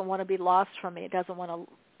 it doesn't want to be lost from me. It doesn't want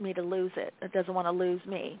me to lose it. It doesn't want to lose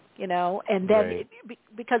me, And then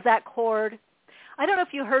because that cord, I don't know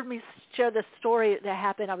if you heard me share this story that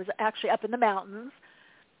happened. I was actually up in the mountains,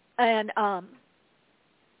 and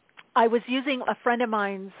I was using a friend of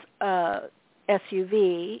mine's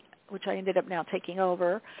SUV, which I ended up now taking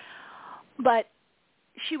over, but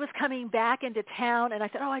she was coming back into town, and I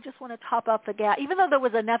said, I just want to top up the gas. Even though there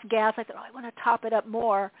was enough gas, I thought, I want to top it up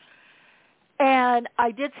more. And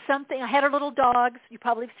I did something. I had her little dogs. You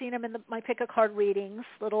probably have seen them in my pick-a-card readings,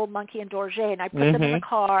 little Monkey and Dorje, and I put them in the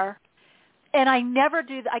car. And I never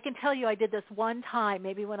do that. I can tell you I did this one time,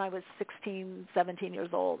 maybe when I was 16, 17 years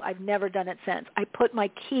old. I've never done it since. I put my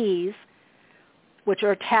keys, which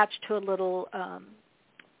are attached to a little,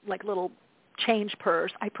 little change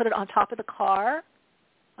purse. I put it on top of the car,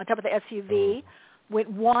 on top of the SUV,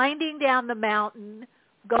 went winding down the mountain,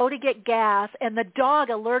 go to get gas, and the dog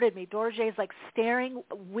alerted me. Dorje is staring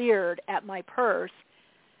weird at my purse.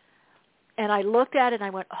 And I looked at it and I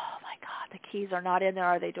went, oh my God, the keys are not in there,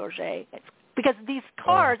 are they, Dorje? Because these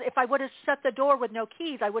cars, if I would have shut the door with no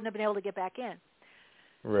keys, I wouldn't have been able to get back in.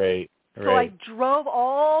 Right. So I drove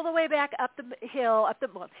all the way back up the hill,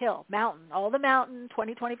 mountain, all the mountain,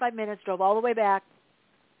 20, 25 minutes, drove all the way back,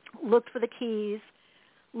 looked for the keys,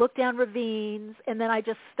 looked down ravines, and then I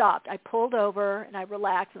just stopped. I pulled over and I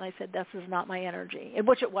relaxed and I said, this is not my energy,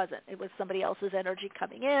 which it wasn't. It was somebody else's energy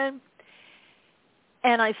coming in.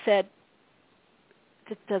 And I said,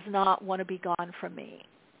 it does not want to be gone from me.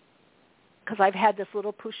 Because I've had this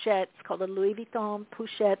little pochette. It's called a Louis Vuitton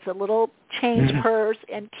pochette. It's a little change purse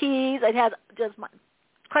and keys. It has just my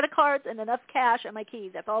credit cards and enough cash and my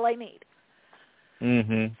keys. That's all I need.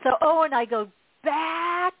 So, and I go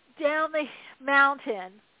back down the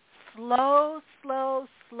mountain, slow,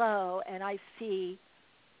 and I see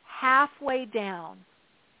halfway down,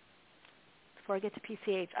 before I get to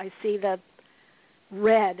PCH, I see the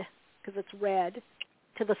red, because it's red,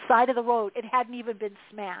 to the side of the road. It hadn't even been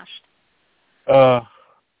smashed. Wow.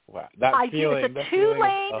 That feeling. It's a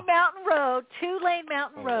two-lane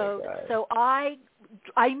mountain road. So I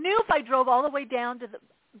knew if I drove all the way down to the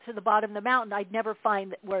to the bottom of the mountain, I'd never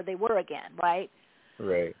find where they were again, right?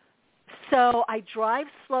 Right. So I drive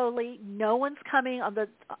slowly. No one's coming on the,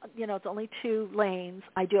 it's only 2 lanes.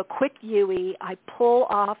 I do a quick U-E. I pull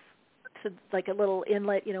off to like a little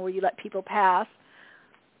inlet, where you let people pass.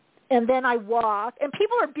 And then I walk, and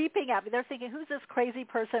people are beeping at me. They're thinking, who's this crazy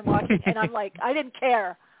person walking? And I'm like, I didn't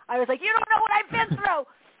care. I was like, you don't know what I've been through.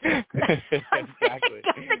 Exactly. I went and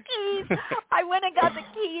got the keys. I went and got the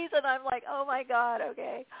keys, and I'm like, oh, my God,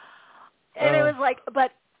 okay. And it was like,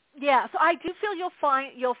 but, yeah, so I do feel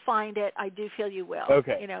you'll find it. I do feel you will.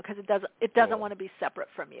 Okay. Because it doesn't want to be separate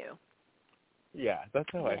from you. Yeah, that's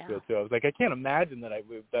how I feel, too. I was like, I can't imagine that I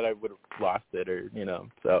would have lost it or,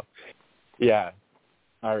 so, yeah.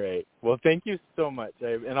 All right. Well, thank you so much,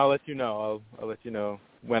 and I'll let you know. I'll let you know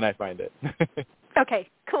when I find it. Okay,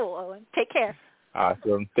 cool, Owen. Take care.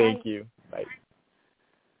 Awesome. Thank you. Bye.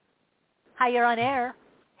 Hi, you're on air.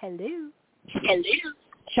 Hello.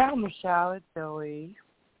 Ciao, Michelle. It's Zoe.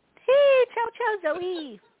 Hey, ciao,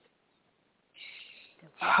 Zoe.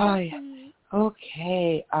 Hi.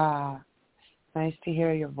 Okay. Nice to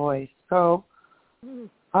hear your voice. So,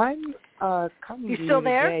 I'm coming you to still you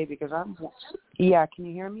there? today because I'm. Yeah, can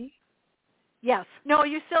you hear me? Yes. No, are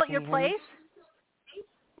you still at your place?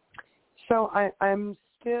 So I'm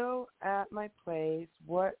still at my place.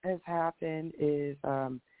 What has happened is,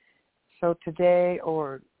 so today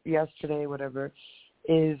or yesterday, whatever,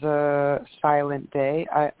 is a silent day.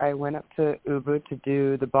 I went up to Ubud to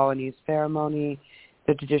do the Balinese ceremony,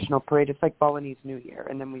 the traditional parade. It's like Balinese New Year,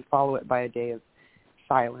 and then we follow it by a day of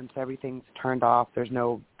silence. Everything's turned off. There's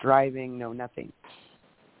no driving, no nothing.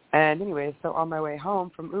 And anyway, so on my way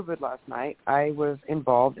home from Ubud last night, I was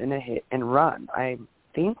involved in a hit and run. I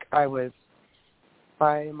think I was,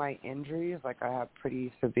 by my injuries, like I have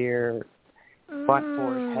pretty severe blunt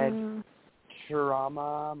force head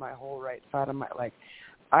trauma, my whole right side of my,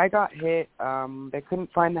 I got hit. They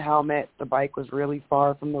couldn't find the helmet. The bike was really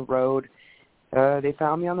far from the road. They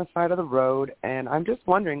found me on the side of the road, and I'm just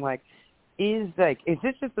wondering, is this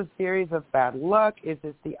just a series of bad luck? Is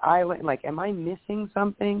this the island? Am I missing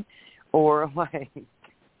something? Or,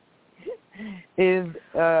 is,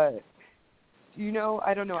 I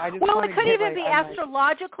don't know. I just well, it could even be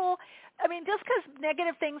astrological. I mean, just because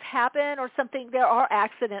negative things happen or something, there are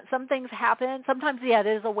accidents. Some things happen. Sometimes, it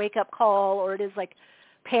is a wake-up call, or it is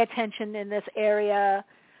pay attention in this area.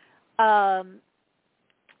 And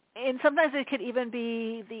sometimes it could even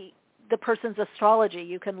be the person's astrology.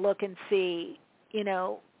 You can look and see,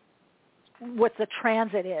 what the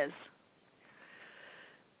transit is.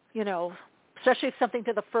 Especially if something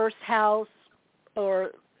to the first house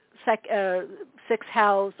or sixth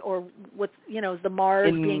house, or with the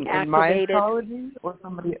Mars being activated. In my astrology or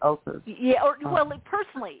somebody else's? Yeah, or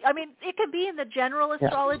personally. I mean, it can be in the general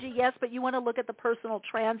astrology, yes, but you want to look at the personal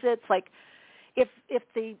transits. If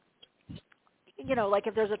the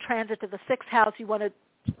if there's a transit to the sixth house, you want to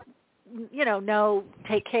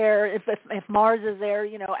take care if Mars is there,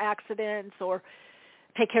 accidents, or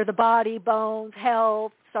take care of the body, bones,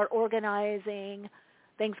 health, start organizing.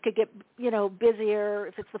 Things could get, busier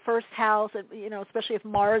if it's the first house, especially if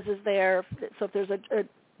Mars is there. So if there's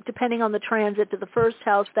depending on the transit to the first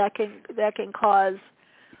house, that can cause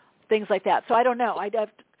things like that. So I don't know. I'd have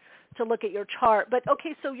to look at your chart. But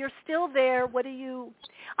okay, so you're still there. I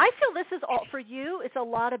feel this is all for you. It's a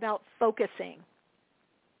lot about focusing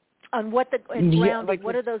on grounding.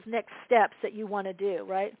 What are those next steps that you want to do,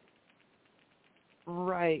 right?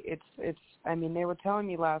 Right. It's. I mean, they were telling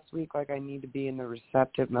me last week I need to be in the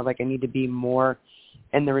receptive mode, I need to be more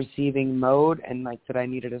in the receiving mode, and that I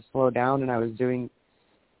needed to slow down, and I was doing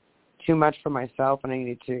too much for myself, and I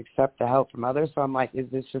needed to accept the help from others. So I'm is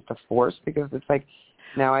this just a force? Because it's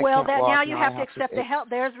now I can't walk. Now you have to accept the help.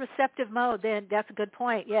 There's receptive mode. Then that's a good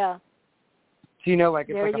point. Yeah. So it's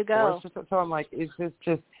there a force. So I'm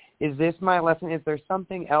is this my lesson? Is there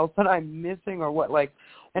something else that I'm missing, or what?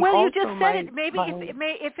 And well, you just said it. Maybe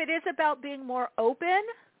if it is about being more open,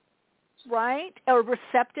 right, or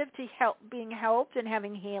receptive to being helped and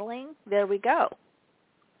having healing, there we go.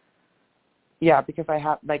 Yeah, because I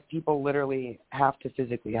have people literally have to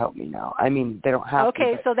physically help me now. I mean, they don't have to.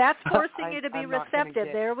 Okay, so that's forcing you to be receptive.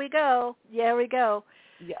 There we go. Yeah, we go.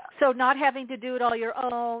 Yeah. So not having to do it all your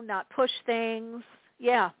own, not push things.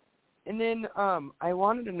 Yeah. And then I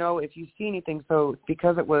wanted to know if you see anything. So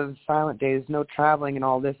because it was silent days, no traveling and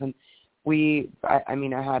all this, and I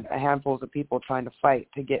had handfuls of people trying to fight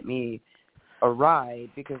to get me a ride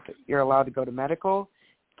because you're allowed to go to medical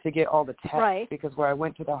to get all the tests. Right. Because where I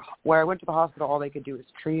went to the hospital, all they could do is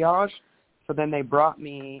triage. So then they brought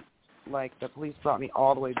me, the police brought me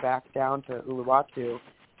all the way back down to Uluwatu.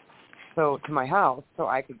 to my house so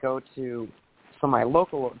I could go to, so my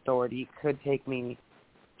local authority could take me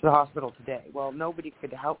to the hospital today. Well, nobody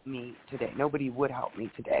could help me today. Nobody would help me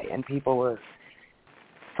today. And people were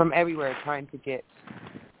from everywhere trying to get,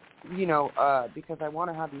 because I want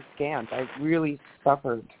to have these scans. I really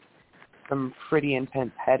suffered some pretty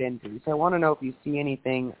intense head injuries. So I want to know if you see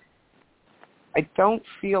anything. I don't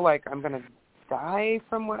feel like I'm going to die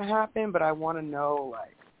from what happened, but I want to know,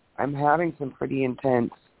 like, I'm having some pretty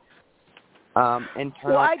intense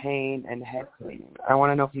internal pain and head pain. I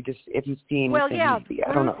want to know if you see anything. Well, yeah, easy.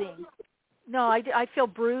 I don't know. No, I feel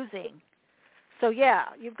bruising. So, yeah,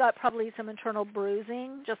 you've got probably some internal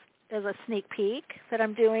bruising, just as a sneak peek that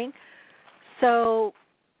I'm doing. So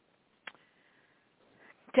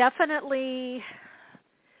definitely,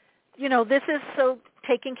 this is so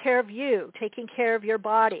taking care of you, taking care of your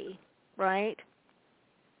body, right?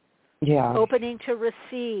 Yeah. Opening to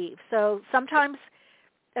receive. So sometimes,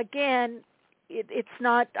 again, it's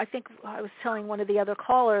not, I think I was telling one of the other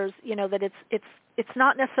callers, that it's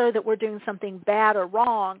not necessarily that we're doing something bad or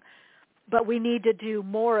wrong, but we need to do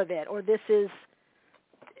more of it, or this is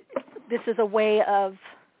a way of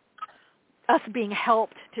us being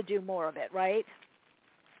helped to do more of it, right?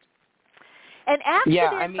 And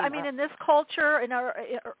accidents, yeah, in this culture, in our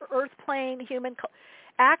earth plane,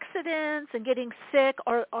 accidents and getting sick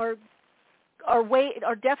are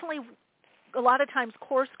definitely a lot of times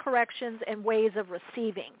course corrections and ways of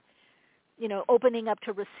receiving, opening up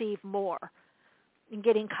to receive more and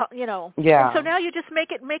getting, Yeah. And so now you just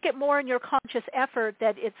make it more in your conscious effort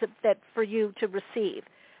that that for you to receive,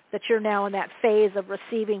 that you're now in that phase of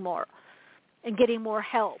receiving more and getting more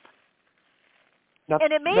help.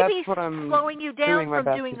 And it may be slowing you down from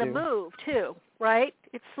doing the move too, right?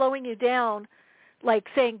 It's slowing you down, like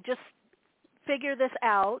saying, just figure this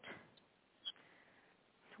out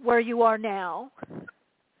where you are now.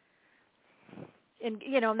 And,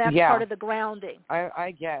 that's part of the grounding.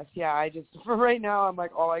 I guess, yeah. I just, for right now, I'm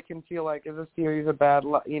like, all I can feel like is a series of bad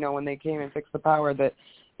luck. When they came and fixed the power, that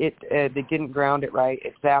they didn't ground it right.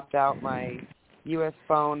 It zapped out my U.S.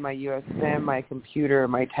 phone, my U.S. SIM, my computer,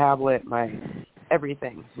 my tablet, my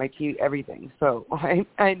everything, my key, everything. So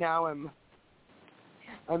I now I'm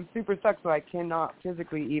super stuck, so I cannot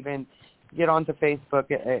physically even get onto Facebook,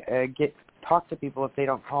 talk to people if they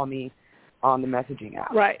don't call me on the messaging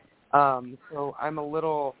app. Right. So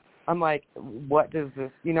I'm like, what does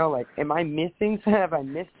this, am I missing? Have I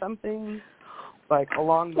missed something? Like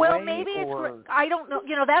along the way? Well, maybe I don't know.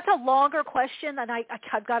 That's a longer question, and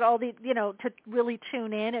I've got all the, to really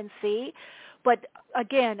tune in and see. But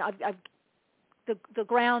again, I've the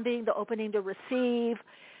grounding, the opening to receive.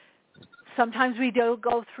 Sometimes we do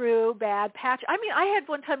go through bad patch. I had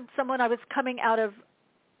one time I was coming out of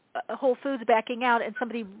Whole Foods backing out, and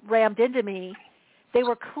somebody rammed into me. They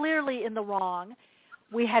were clearly in the wrong.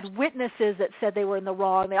 We had witnesses that said they were in the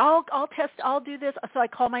wrong. I'll do this. So I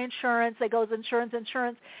call my insurance. They go, insurance.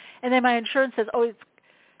 And then my insurance says, it's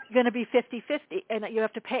going to be 50-50, and you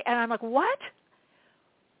have to pay. And I'm like, what?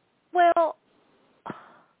 Well,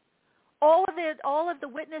 all of the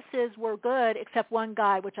witnesses were good except one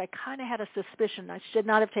guy, which I kind of had a suspicion. I should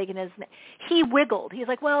not have taken his name. He wiggled. He's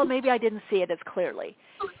like, well, maybe I didn't see it as clearly.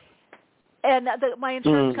 And my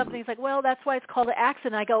insurance company's like, well, that's why it's called an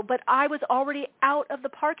accident. I go, but I was already out of the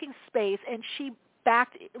parking space, and she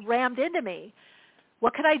rammed into me.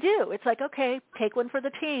 What could I do? It's like, okay, take one for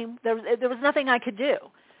the team. There was nothing I could do.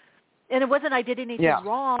 And it wasn't I did anything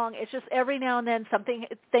wrong. It's just every now and then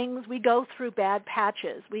things we go through bad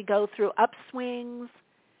patches. We go through upswings,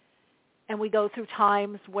 and we go through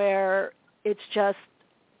times where it's just,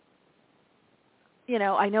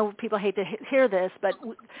 I know people hate to hear this, but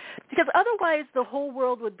because otherwise the whole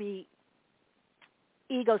world would be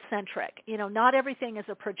egocentric. Not everything is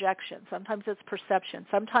a projection. Sometimes it's perception.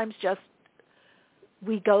 Sometimes just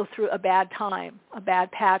we go through a bad time, a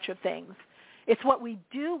bad patch of things. It's what we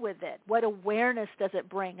do with it. What awareness does it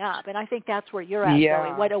bring up? And I think that's where you're at,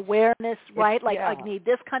 Zoe. What awareness, right? I need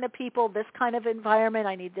this kind of people, this kind of environment.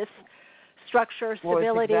 I need this structure,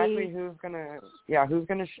 stability. Well, it's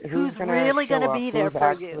exactly who's really going to be there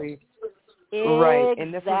for you. Right.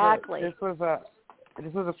 And exactly. This was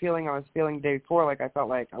a feeling I was feeling the day before. Like I felt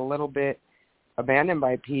like a little bit abandoned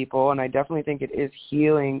by people, and I definitely think it is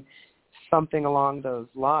healing something along those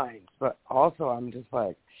lines. But also, I'm just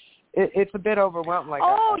like, it's a bit overwhelming. Like,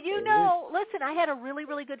 listen, I had a really,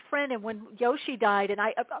 really good friend, and when Yoshi died, and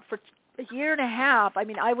I for a year and a half,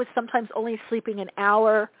 I was sometimes only sleeping an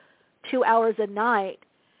hour, 2 hours a night,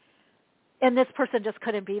 and this person just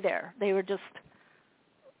couldn't be there. They were just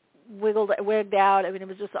wigged out. I mean, it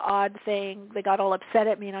was just an odd thing. They got all upset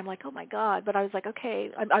at me, and I'm like, oh, my God. But I was like,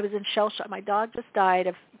 okay. I was in shell shock. My dog just died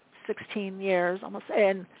of 16 years almost,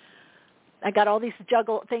 and I got all these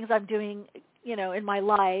things I'm doing, in my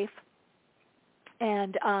life.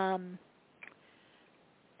 And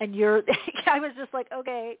you're, I was just like,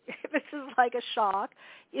 okay, this is like a shock,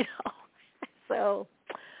 So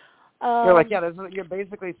you're like, you're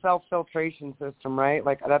basically self-filtration system, right?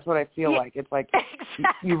 Like that's what I feel like. It's like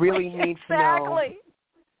exactly, you really need to know.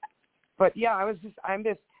 But yeah,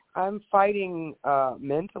 I'm fighting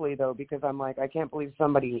mentally though, because I'm like, I can't believe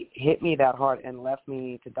somebody hit me that hard and left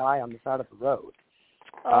me to die on the side of the road.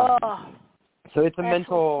 So it's a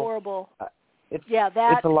mental. Horrible.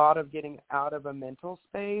 It's a lot of getting out of a mental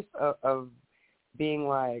space of being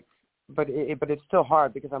like, but it's still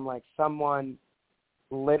hard because I'm like, someone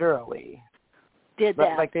literally did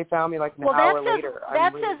that. Like they found me like an hour later.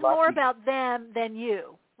 That really says lucky. more about them than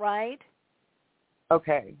you, right?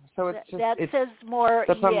 Okay, so it's just that says more.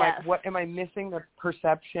 That's yes. I'm like, what am I missing? The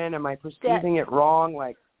perception? Am I perceiving it wrong?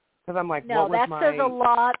 Like, because I'm like, no, what was that my says a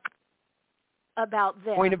lot about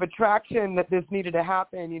them. Point of attraction that this needed to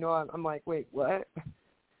happen. I'm like, wait, what?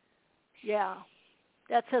 Yeah,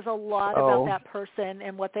 that says a lot about that person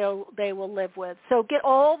and what they will live with. So get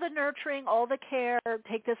all the nurturing, all the care.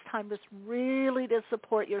 Take this time just really to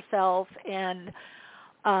support yourself and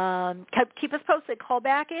keep us posted. Call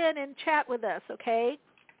back in and chat with us, okay?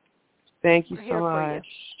 Thank you We're so much.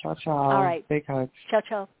 Ciao, ciao. All right. Big hug. Ciao,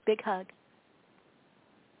 ciao. Big hug.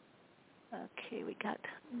 Okay, we got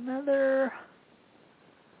another.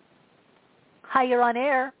 Hi, you're on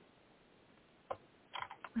air.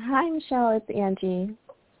 Hi, Michelle. It's Angie.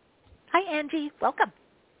 Hi, Angie. Welcome.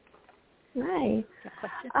 Hi.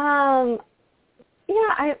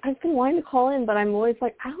 Yeah, I've been wanting to call in, but I'm always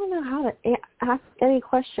like, I don't know how to ask any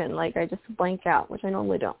question. Like, I just blank out, which I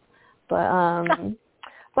normally don't. But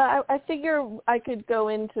I figure I could go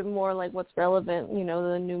into more like what's relevant,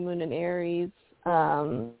 the new moon in Aries.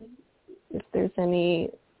 If there's any,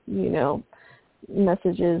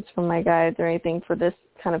 messages from my guides or anything for this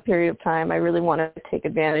kind of period of time, I really want to take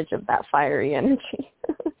advantage of that fiery energy.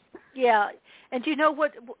 Yeah. And do you know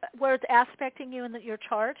where it's aspecting you in your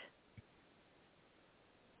chart?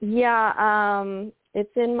 Yeah, it's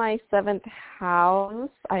in my 7th house.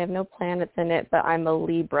 I have no planets in it, but I'm a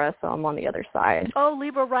Libra, so I'm on the other side. Oh,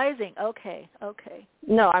 Libra rising. Okay.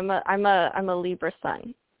 No, I'm a Libra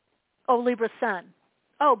sun. Oh, Libra sun.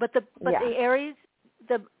 Oh, but the Aries,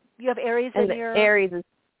 you have Aries and in your. Aries is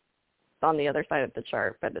on the other side of the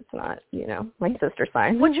chart, but it's not, my sister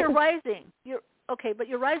sign. What's your rising? But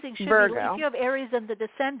your rising should Virgo. be if you have Aries in the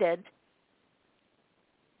descendant.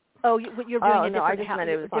 Oh, you're doing a different no, I just meant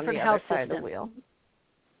it was on the other side system. of the wheel.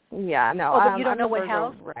 Yeah, no. Oh, but you don't know I'm what Virgo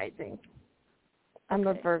house? Rising. I'm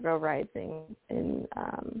a Virgo rising in.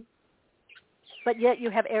 But yet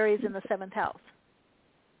you have Aries in the 7th house.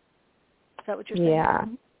 Is that what you're saying? Yeah.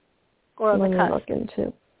 Or on Let the me cusp? look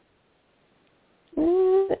into.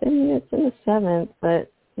 It's in the 7th,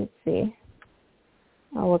 but let's see.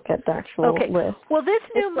 I'll look at the actual list. Well, this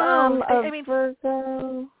new moon,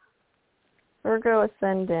 Virgo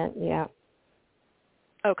ascendant, yeah.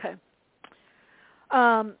 Okay.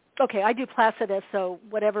 Okay, I do Placidus, so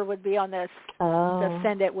whatever would be on this the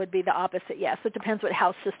ascendant would be the opposite. Yes, it depends what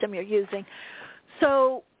house system you're using.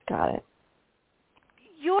 So got it.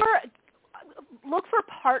 Look for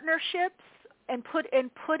partnerships and put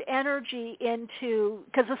energy into,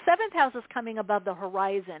 because the 7th house is coming above the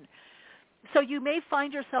horizon. So you may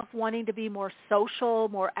find yourself wanting to be more social,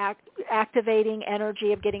 more activating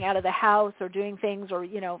energy of getting out of the house or doing things, or,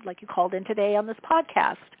 like you called in today on this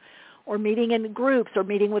podcast, or meeting in groups or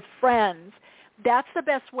meeting with friends. That's the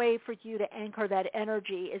best way for you to anchor that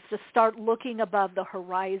energy, is to start looking above the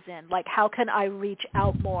horizon. Like, how can I reach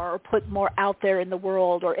out more or put more out there in the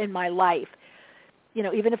world or in my life?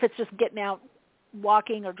 Even if it's just getting out,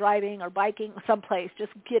 walking or driving or biking someplace,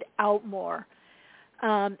 just get out more.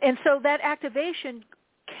 And so that activation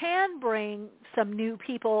can bring some new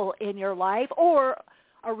people in your life, or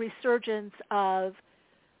a resurgence of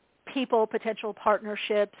people, potential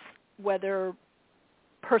partnerships, whether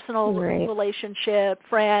personal relationship,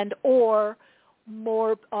 friend, or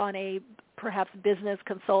more on a perhaps business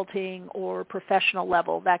consulting or professional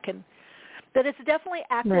level. That it's definitely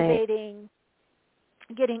activating,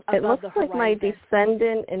 getting above the horizon. It looks like my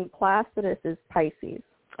descendant in Placidus is Pisces.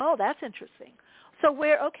 Oh, that's interesting. So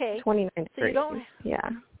 29 degrees. So you don't. Yeah.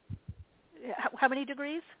 How many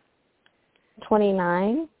degrees?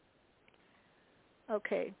 29.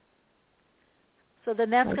 Okay. So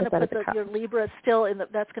then that's going to put your Libra still in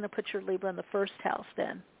that's going to put your Libra in the 1st house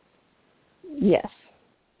then. Yes.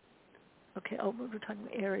 Okay, oh, we're talking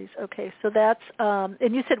about Aries. Okay, so that's,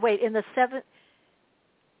 and you said, wait, in the 7th,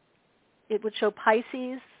 it would show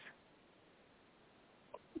Pisces?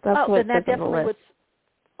 That's what then that says on the definitely would, list.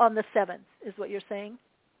 on the 7th is what you're saying?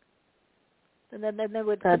 And then they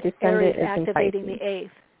would The put descendant Aries is in activating Pisces.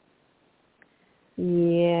 the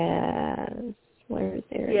 8th. Yes. Where is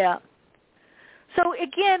Aries? Yeah. So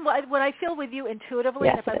again, what I feel with you intuitively,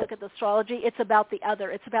 Yes, and if I look at the astrology, it's about the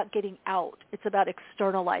other. It's about getting out. It's about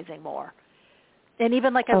externalizing more. And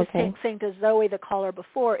even like I was saying to Zoe, the caller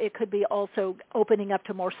before, it could be also opening up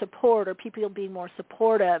to more support or people being more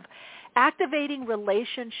supportive, activating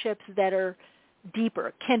relationships that are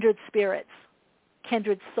deeper, kindred spirits,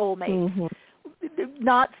 kindred soulmates,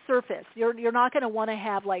 not surface. You're not going to want to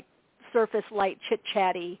have like surface light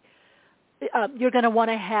chit-chatty. You're going to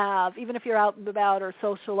want to have, even if you're out and about or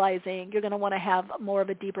socializing, you're going to want to have more of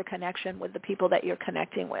a deeper connection with the people that you're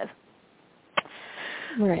connecting with.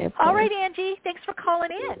 Right. All right, Angie. Thanks for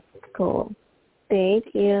calling in. Cool.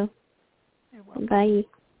 Thank you. You're welcome. Bye.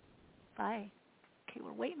 Bye. Okay,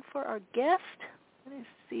 we're waiting for our guest. Let me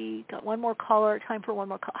see. Got one more caller. Time for one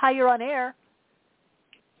more call. Hi, you're on air.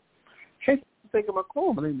 Hey, thank you for my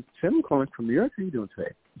call. My name is Tim, calling from New York. How are you doing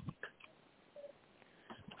today?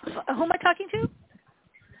 Who am I talking to?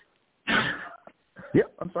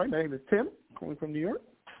 Yep, I'm sorry. My name is Tim, calling from New York.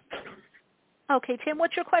 Okay, Tim,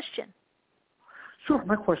 what's your question? Sure.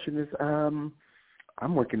 My question is, I'm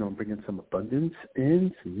working on bringing some abundance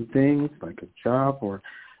in, some new things, like a job or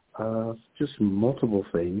just multiple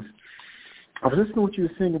things. I was listening to what you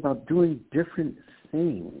were saying about doing different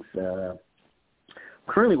things.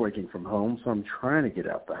 Currently working from home, so I'm trying to get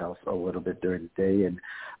out the house a little bit during the day and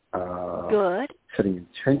good. Setting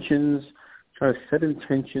intentions, try to set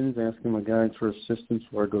intentions, asking my guides for assistance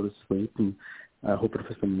before I go to sleep, and hoping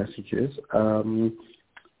for some messages.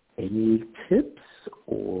 Any tips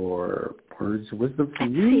or words of wisdom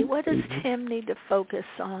from you? Let's see, what does Tim need to focus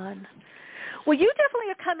on? Well, you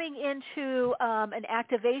definitely are coming into an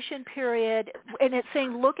activation period, and it's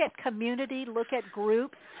saying look at community, look at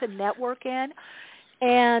groups to network in,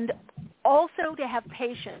 and also to have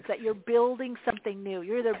patience that you're building something new.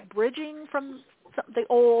 You're either bridging from the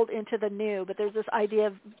old into the new, but there's this idea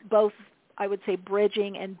of both, I would say,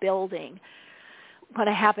 bridging and building kind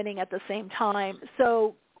of happening at the same time.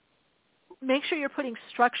 So make sure you're putting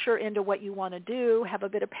structure into what you want to do, have a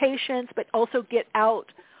bit of patience, but also get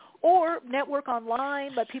out or network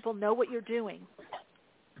online, let people know what you're doing.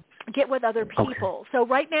 Get with other people. So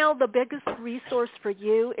right now the biggest resource for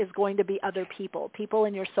you is going to be other people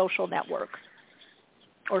in your social network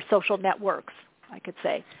or social networks, I could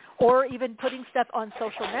say, or even putting stuff on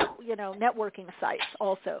social networking sites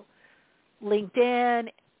also. LinkedIn,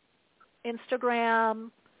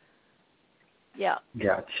 Instagram. Yeah.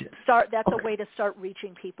 Gotcha. That's a way to start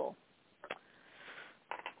reaching people.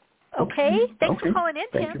 Okay. Thanks for calling in,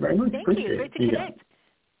 Tim. Thank you very much. Thank Appreciate you. it. Great to connect.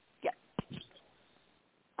 Yeah.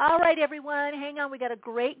 All right, everyone. Hang on. We got a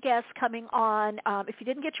great guest coming on. If you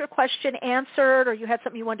didn't get your question answered or you had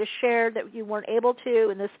something you wanted to share that you weren't able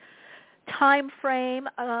to in this time frame,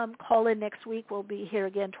 call in next week. We'll be here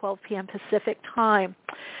again 12 p.m. Pacific time.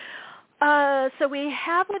 So we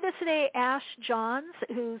have with us today Ash Johns,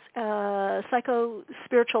 who's a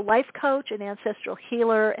psycho-spiritual life coach and ancestral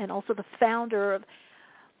healer, and also the founder of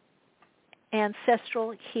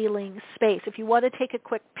Ancestral Healing Space. If you want to take a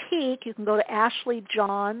quick peek, you can go to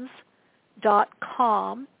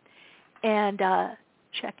ashleyjohns.com and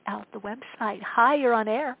check out the website. Hi, you're on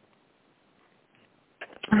air.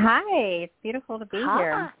 Hi, it's beautiful to be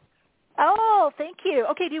here. Oh, thank you.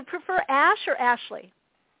 Okay, do you prefer Ash or Ashley?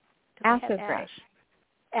 Ash is great.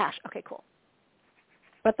 Ash, okay, cool.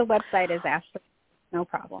 But the website is Ashley, no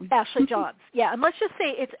problem. Ashley Johns, yeah. And let's just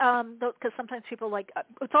say it's, because sometimes people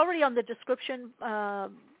it's already on the description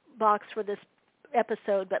box for this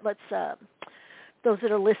episode, but let's, those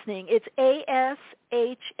that are listening, it's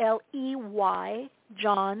ASHLEY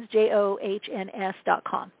Johns,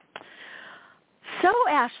 JOHNS.com. So,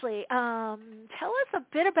 Ashley, tell us a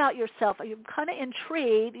bit about yourself. I'm kind of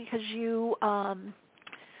intrigued because you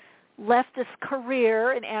left this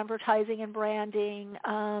career in advertising and branding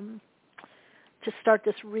to start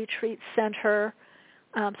this retreat center.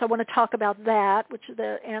 So I want to talk about that, which is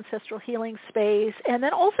the Ancestral Healing Space, and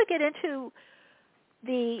then also get into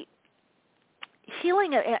the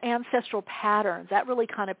healing of ancestral patterns. That really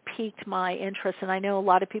kind of piqued my interest, and I know a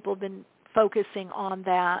lot of people have been focusing on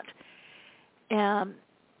that.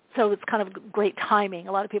 So it's kind of great timing.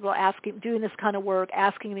 A lot of people are doing this kind of work,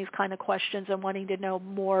 asking these kind of questions and wanting to know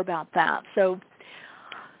more about that. So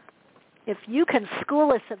if you can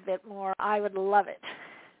school us a bit more, I would love it.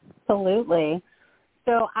 Absolutely. So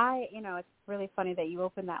So it's really funny that you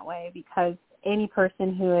open that way, because any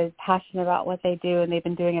person who is passionate about what they do and they've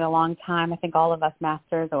been doing it a long time, I think all of us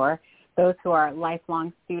masters or those who are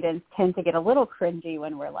lifelong students tend to get a little cringy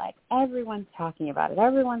when we're like, everyone's talking about it.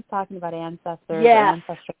 Everyone's talking about ancestors and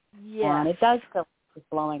ancestry. And it does feel like it's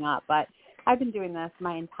blowing up. But I've been doing this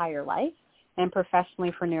my entire life and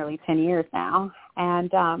professionally for nearly 10 years now.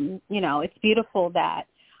 And, it's beautiful that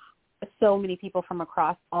so many people from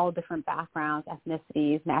across all different backgrounds,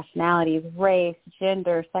 ethnicities, nationalities, race,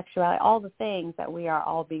 gender, sexuality, all the things that we are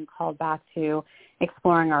all being called back to,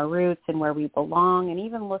 exploring our roots and where we belong, and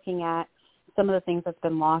even looking at some of the things that's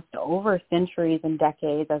been lost over centuries and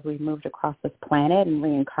decades as we've moved across this planet and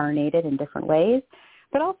reincarnated in different ways,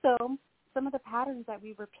 but also some of the patterns that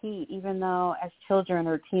we repeat, even though as children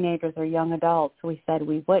or teenagers or young adults we said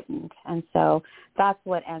we wouldn't. And so that's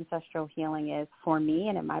what ancestral healing is for me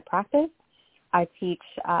and in my practice. I teach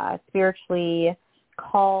spiritually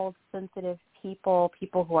called, sensitive people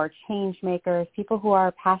who are change makers, people who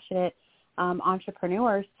are passionate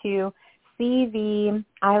entrepreneurs to see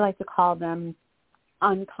I like to call them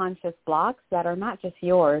unconscious blocks that are not just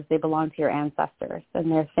yours, they belong to your ancestors. And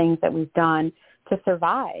they're things that we've done to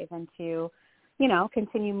survive and to,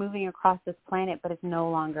 continue moving across this planet, but it's no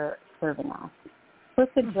longer serving us. So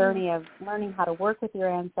it's a journey of learning how to work with your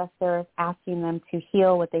ancestors, asking them to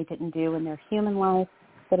heal what they didn't do in their human life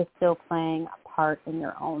that is still playing a part in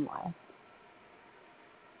your own life.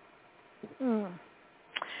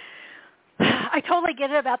 I totally get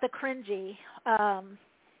it about the cringy,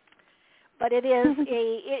 but it is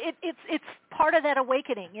it's part of that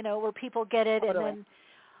awakening, where people get it, and then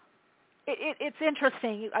it's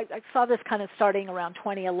interesting. I saw this kind of starting around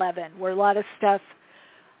 2011, where a lot of stuff,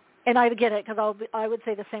 and I get it because I would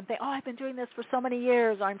say the same thing. Oh, I've been doing this for so many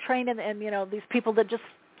years. I'm trained in, and these people that just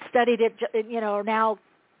studied it, are now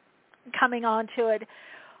coming on to it.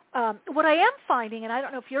 What I am finding, and I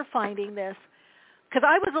don't know if you're finding this, because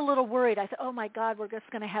I was a little worried. I thought, oh, my God, we're just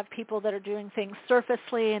going to have people that are doing things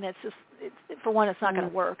surfacely, and for one, it's not going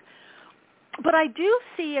to work. But I do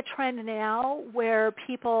see a trend now where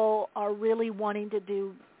people are really wanting to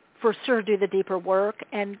do the deeper work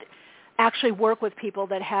and actually work with people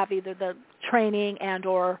that have either the training and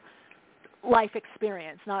or life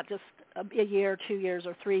experience, not just a year, 2 years,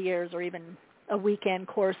 or 3 years, or even a weekend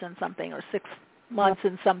course in something or 6 months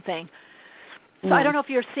in something. So I don't know if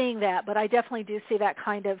you're seeing that, but I definitely do see that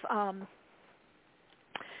kind of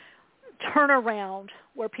turnaround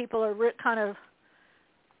where people are kind of,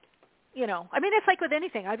 it's like with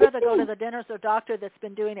anything. I'd rather go to the dentist or doctor that's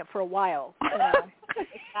been doing it for a while.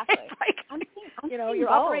 Exactly. I'm you're both.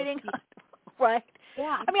 Operating, right?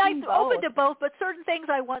 Yeah. I'm open to both, but certain things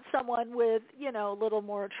I want someone with, a little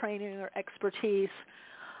more training or expertise.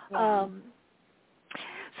 Yeah.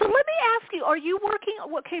 So let me ask you, are you working,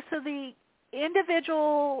 so the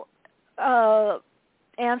individual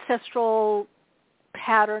ancestral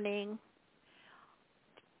patterning,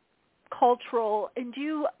 cultural, and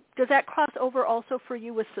does that cross over also for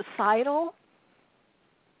you with societal?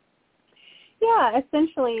 Yeah,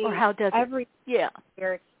 essentially, or how does everything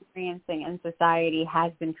we're experiencing in society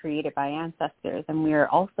has been created by ancestors, and we're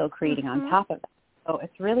also creating on top of that. So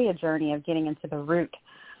it's really a journey of getting into the root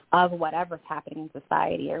of whatever's happening in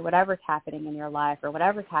society or whatever's happening in your life or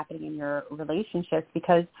whatever's happening in your relationships,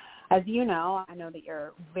 because as you know, I know that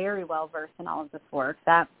you're very well versed in all of this work,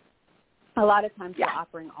 that a lot of times we're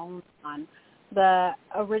operating only on the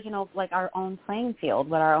original, like our own playing field,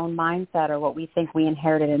 what our own mindset or what we think we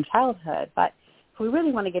inherited in childhood. But if we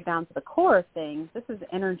really want to get down to the core of things, this is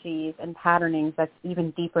energies and patternings that's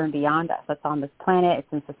even deeper and beyond us. That's on this planet, it's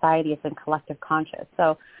in society, it's in collective conscious.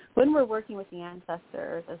 So when we're working with the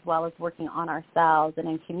ancestors as well as working on ourselves and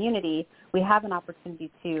in community, we have an opportunity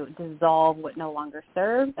to dissolve what no longer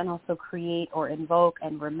serves and also create or invoke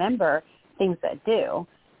and remember things that do.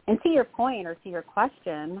 And to your point or to your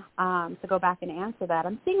question, to go back and answer that,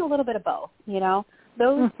 I'm seeing a little bit of both.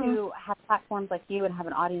 Those who have platforms like you and have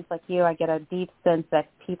an audience like you, I get a deep sense that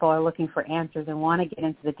people are looking for answers and want to get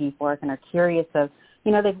into the deep work and are curious of,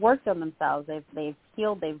 they've worked on themselves, they've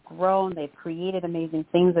healed, they've grown, they've created amazing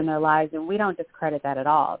things in their lives, and we don't discredit that at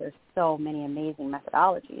all. There's so many amazing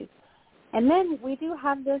methodologies. And then we do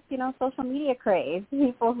have this, social media craze,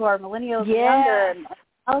 people who are millennials and younger and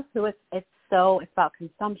else who it's about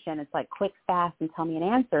consumption. It's like quick, fast, and tell me an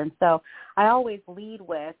answer. And so I always lead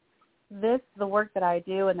with the work that I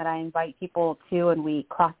do and that I invite people to, and we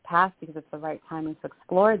cross paths because it's the right timing to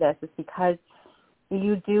explore this, is because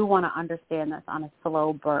you do want to understand this on a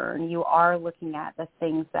slow burn. You are looking at the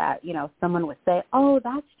things that, someone would say, oh,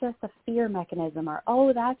 that's just a fear mechanism, or,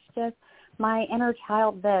 oh, that's just my inner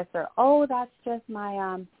child this, or, oh, that's just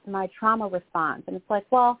my my trauma response. And it's like,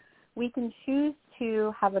 well, we can choose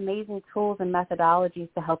to have amazing tools and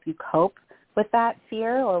methodologies to help you cope with that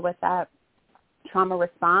fear or with that trauma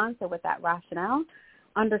response or with that rationale,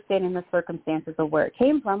 understanding the circumstances of where it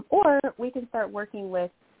came from, or we can start working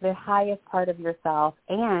with the highest part of yourself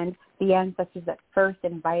and the ancestors that first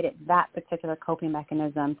invited that particular coping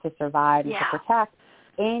mechanism to survive and to protect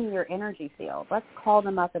in your energy field. Let's call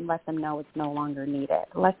them up and let them know it's no longer needed.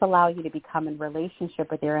 Let's allow you to become in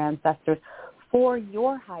relationship with your ancestors for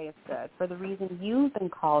your highest good, for the reason you've been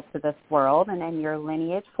called to this world and in your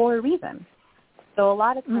lineage for a reason. So a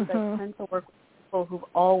lot of times I tend to work with people who've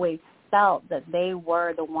always felt that they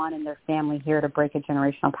were the one in their family here to break a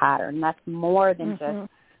generational pattern. That's more than just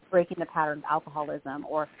breaking the pattern of alcoholism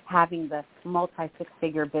or having the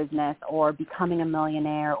multi-six-figure business or becoming a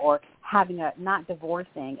millionaire or having not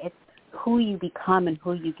divorcing. It's who you become and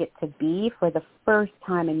who you get to be for the first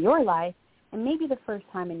time in your life and maybe the first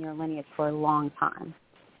time in your lineage for a long time.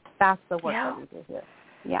 That's the work that we do here.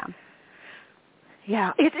 Yeah.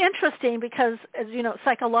 Yeah, it's interesting because, as you know,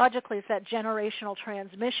 psychologically it's that generational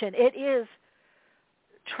transmission. It is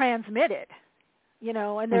transmitted, you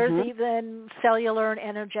know, and there's even cellular and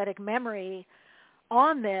energetic memory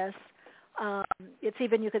on this. It's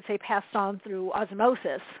even, you could say, passed on through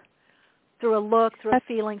osmosis, through a look, through a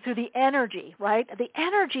feeling, through the energy, right? The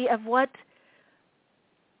energy of what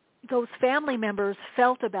those family members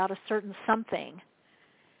felt about a certain something.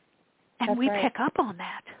 And we pick up on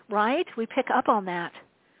that, right? We pick up on that.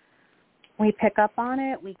 We pick up on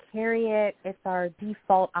it. We carry it. It's our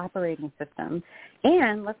default operating system.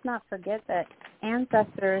 And let's not forget that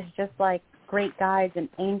ancestors, just like great guides and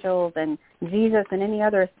angels and Jesus and any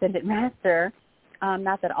other ascended master,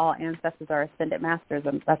 not that all ancestors are ascended masters,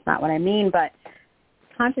 that's not what I mean, but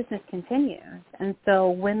consciousness continues. And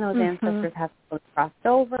so when those ancestors have crossed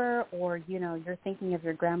over or, you know, you're thinking of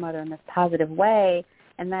your grandmother in this positive way,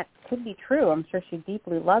 and that could be true. I'm sure she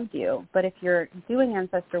deeply loved you. But if you're doing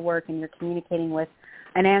ancestor work and you're communicating with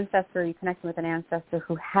an ancestor, you're connecting with an ancestor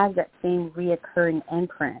who has that same reoccurring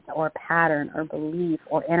imprint or pattern or belief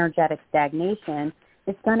or energetic stagnation,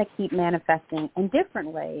 it's going to keep manifesting in different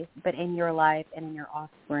ways, but in your life and in your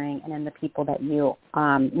offspring and in the people that you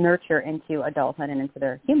nurture into adulthood and into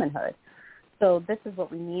their humanhood. So this is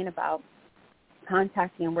what we mean about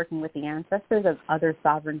contacting and working with the ancestors of other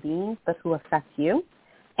sovereign beings, but who affect you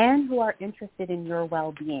and who are interested in your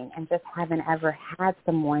well-being and just haven't ever had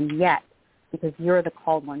someone yet because you're the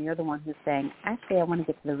called one. You're the one who's saying, actually, I want to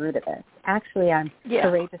get to the root of this. Actually, I'm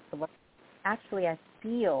courageous to look. Actually, I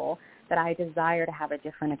feel that I desire to have a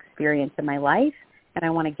different experience in my life, and I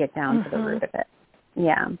want to get down to the root of it.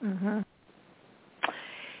 Yeah. And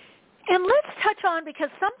let's touch on, because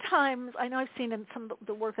sometimes, I know I've seen in some of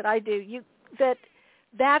the work that I do, that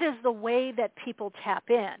is the way that people tap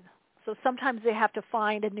in. So sometimes they have to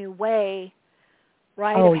find a new way,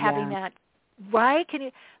 right, of having that, right?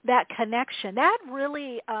 That connection. That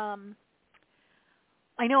really, I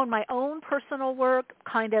know in my own personal work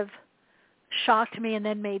kind of shocked me and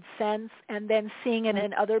then made sense, and then seeing it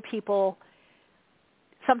in other people,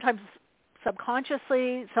 sometimes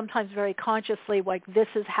subconsciously, sometimes very consciously, like this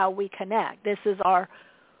is how we connect. This is our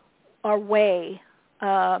way.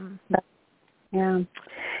 I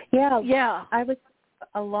was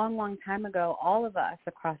a long time ago, all of us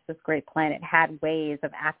across this great planet had ways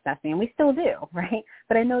of accessing, and we still do, right?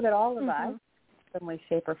 But I know that all of us, in some way,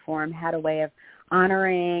 shape, or form, had a way of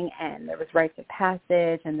honoring, and there was rites of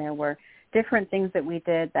passage, and there were different things that we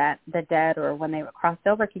did that the dead or when they crossed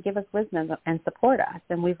over could give us wisdom and support us.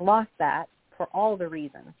 And we've lost that for all the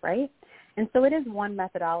reasons, right? And so it is one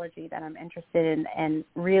methodology that I'm interested in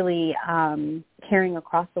really carrying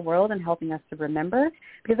across the world and helping us to remember,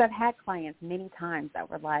 because I've had clients many times that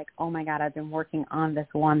were like, oh, my God, I've been working on this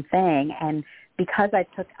one thing, and because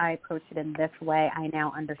I approached it in this way, I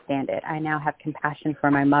now understand it. I now have compassion for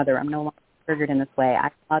my mother. I'm no longer triggered in this way. I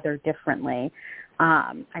mother differently.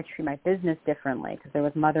 I treat my business differently because there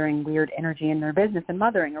was mothering weird energy in their business and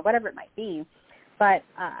mothering or whatever it might be. But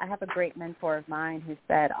I have a great mentor of mine who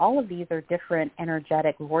said all of these are different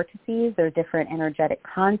energetic vortices. They're different energetic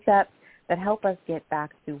concepts that help us get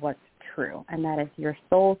back to what's true, and that is your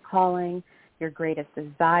soul's calling, your greatest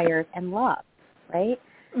desires, and love, right?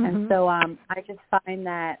 And so I just find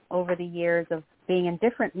that over the years of being in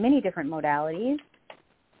many different modalities,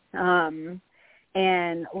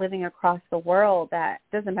 and living across the world, that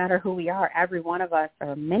doesn't matter who we are, every one of us,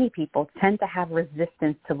 or many people, tend to have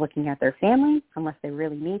resistance to looking at their family unless they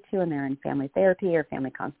really need to and they're in family therapy or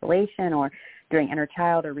family constellation or doing inner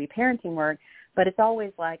child or reparenting work. But it's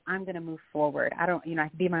always like, I'm going to move forward. I don't, I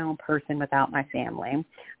can be my own person without my family,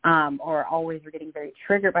 or always are getting very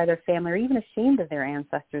triggered by their family or even ashamed of their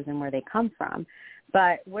ancestors and where they come from.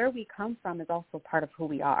 But where we come from is also part of who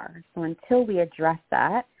we are. So until we address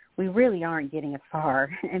that, we really aren't getting as far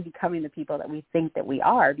and becoming the people that we think that we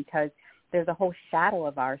are, because there's a whole shadow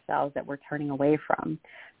of ourselves that we're turning away from.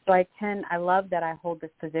 So I love that I hold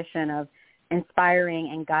this position of inspiring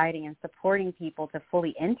and guiding and supporting people to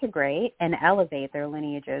fully integrate and elevate their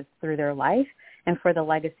lineages through their life and for the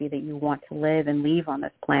legacy that you want to live and leave on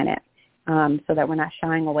this planet, so that we're not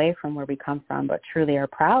shying away from where we come from, but truly are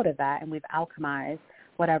proud of that, and we've alchemized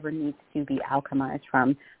whatever needs to be alchemized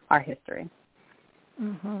from our history.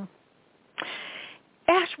 Mm-hmm.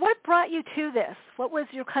 Ash, what brought you to this? What was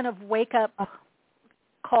your kind of wake-up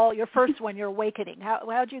call, your first one, your awakening? How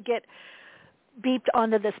did you get beeped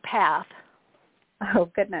onto this path?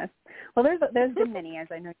 Oh, goodness. Well, there's been many, as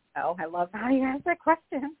I know you know. I love how you ask that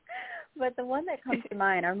question. But the one that comes to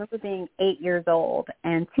mind, I remember being 8 years old,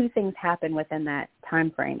 and two things happened within that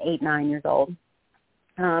time frame, 8, 9 years old.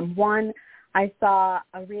 One, I saw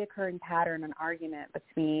a reoccurring pattern, an argument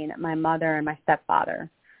between my mother and my stepfather,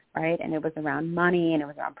 right? And it was around money, and it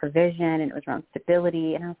was around provision, and it was around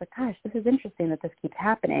stability. And I was like, gosh, this is interesting that this keeps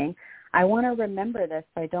happening. I want to remember this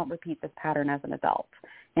so I don't repeat this pattern as an adult.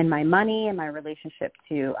 In my money, in my relationship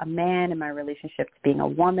to a man, in my relationship to being a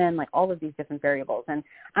woman, like all of these different variables. And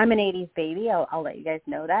I'm an 80s baby. I'll let you guys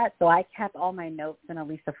know that. So I kept all my notes in a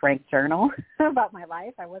Lisa Frank journal about my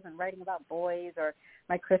life. I wasn't writing about boys or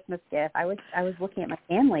my Christmas gift. I was looking at my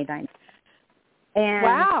family dynamic. And,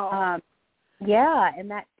 wow. Yeah, and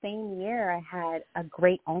that same year I had a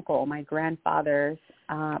great uncle, my grandfather's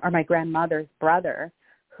or my grandmother's brother,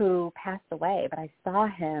 who passed away, but I saw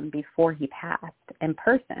him before he passed in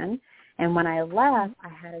person. And when I left, I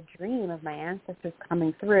had a dream of my ancestors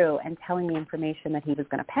coming through and telling me information that he was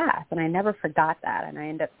going to pass. And I never forgot that. And I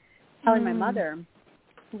ended up telling my mother,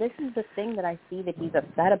 this is the thing that I see that he's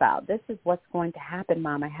upset about. This is what's going to happen,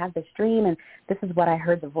 Mom. I had this dream, and this is what I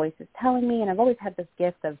heard the voices telling me. And I've always had this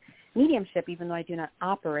gift of mediumship, even though I do not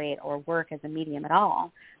operate or work as a medium at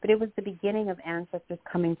all. But it was the beginning of ancestors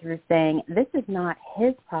coming through saying, this is not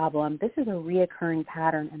his problem. This is a reoccurring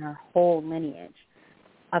pattern in our whole lineage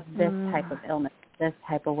of this type of illness, this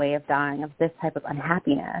type of way of dying, of this type of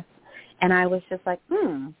unhappiness. And I was just like,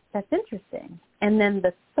 that's interesting. And then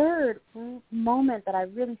the third moment that I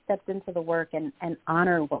really stepped into the work and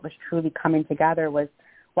honored what was truly coming together was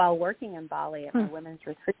while working in Bali at my women's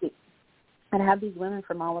retreat. I'd have these women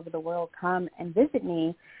from all over the world come and visit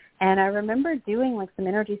me. And I remember doing like some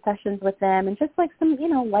energy sessions with them and just like some,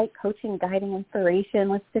 light coaching, guiding, inspiration.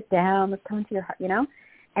 Let's sit down. Let's come into your heart,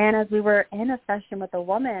 And as we were in a session with a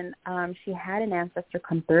woman, she had an ancestor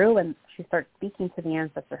come through, and she starts speaking to the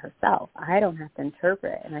ancestor herself. I don't have to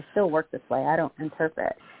interpret, and I still work this way. I don't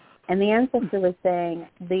interpret. And the ancestor was saying,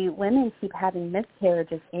 the women keep having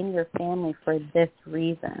miscarriages in your family for this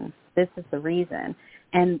reason. This is the reason.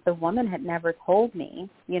 And the woman had never told me,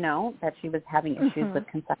 that she was having issues with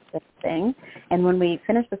conception things. And when we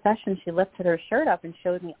finished the session, she lifted her shirt up and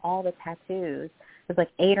showed me all the tattoos. There's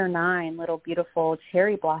like 8 or 9 little beautiful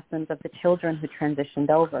cherry blossoms of the children who transitioned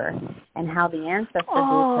over, and how the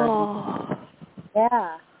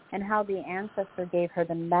ancestor gave her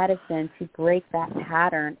the medicine to break that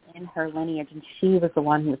pattern in her lineage, and she was the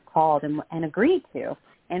one who was called and agreed to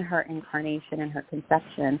in her incarnation and her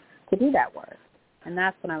conception to do that work. And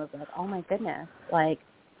that's when I was like, oh my goodness, like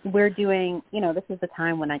we're doing, this is the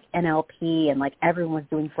time when like NLP and like everyone was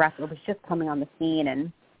doing breath. It was just coming on the scene,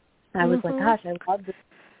 and I was like, gosh, I love this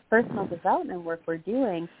personal development work we're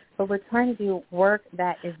doing, but we're trying to do work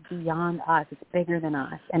that is beyond us. It's bigger than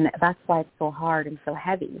us, and that's why it's so hard and so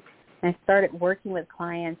heavy. And I started working with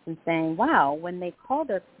clients and saying, wow, when they call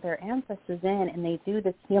their ancestors in and they do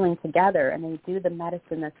this healing together and they do the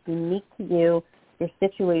medicine that's unique to you, your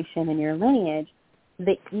situation, and your lineage,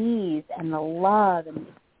 the ease and the love and the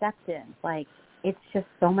acceptance, like, it's just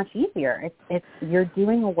so much easier. It's you're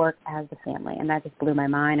doing a work as a family, and that just blew my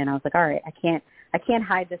mind. And I was like, all right, I can't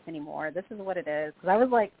hide this anymore. This is what it is. Because I was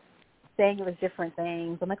like saying it was different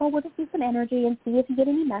things. I'm like, oh, we'll just do some energy and see if you get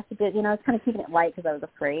any messages. I was kind of keeping it light because I was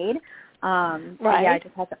afraid. Right. Yeah,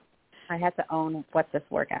 I had to own what this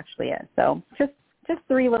work actually is. So just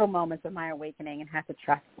 3 little moments of my awakening, and had to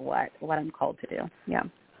trust what I'm called to do. Yeah.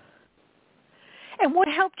 And what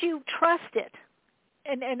helped you trust it?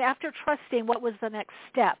 And after trusting, what was the next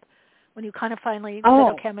step when you kind of finally said,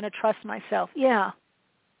 okay, I'm going to trust myself? Yeah.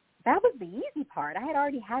 That was the easy part. I had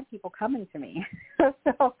already had people coming to me.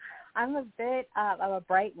 So I'm a bit of a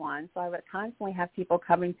bright one. So I would constantly have people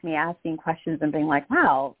coming to me asking questions and being like,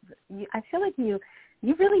 wow, I feel like you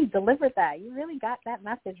really delivered that. You really got that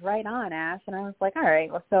message right on, Ash. And I was like, all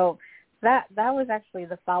right, well, so that was actually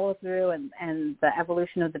the follow through and the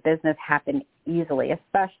evolution of the business happened easily,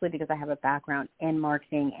 especially because I have a background in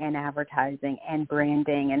marketing and advertising and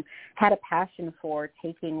branding, and had a passion for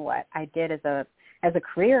taking what I did as a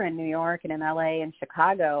career in New York and in LA and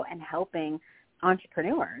Chicago and helping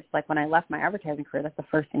entrepreneurs. Like when I left my advertising career, that's the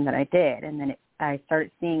first thing that I did. And then I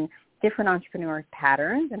started seeing different entrepreneurs'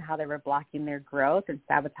 patterns and how they were blocking their growth and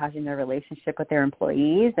sabotaging their relationship with their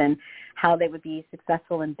employees, and how they would be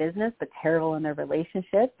successful in business but terrible in their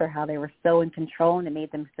relationships, or how they were so in control and it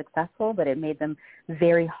made them successful but it made them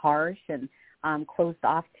very harsh and closed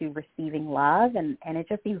off to receiving love. And it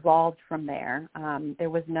just evolved from there. There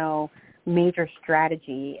was no major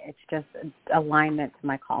strategy. It's just alignment to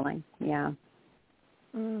my calling. Yeah.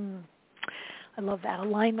 I love that,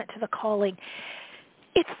 alignment to the calling.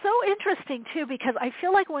 It's so interesting, too, because I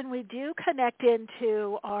feel like when we do connect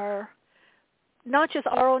into our, not just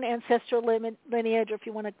our own ancestral lineage, or if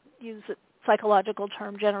you want to use a psychological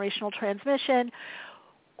term, generational transmission,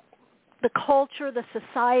 the culture, the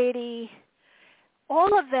society,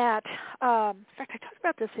 all of that. In fact, I talked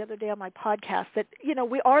about this the other day on my podcast, that,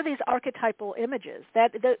 we are these archetypal images,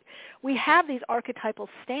 that we have these archetypal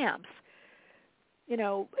stamps,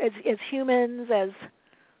 as humans, as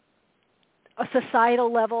a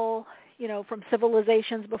societal level, from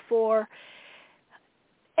civilizations before.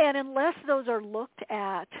 And unless those are looked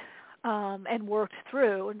at and worked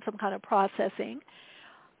through in some kind of processing,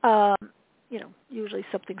 usually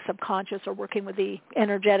something subconscious or working with the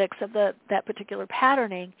energetics of that particular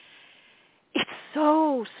patterning, it's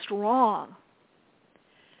so strong.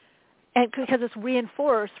 And because it's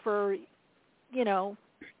reinforced for,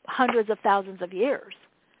 hundreds of thousands of years,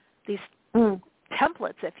 these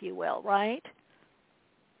templates, if you will, right?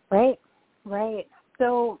 Right.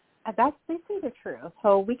 So that's basically the truth.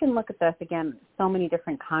 So we can look at this, again, so many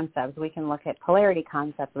different concepts. We can look at polarity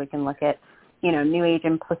concepts. We can look at, New Age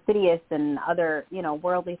and Placidius and other,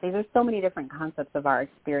 worldly things. There's so many different concepts of our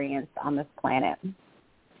experience on this planet.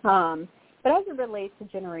 But as it relates to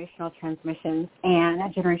generational transmissions and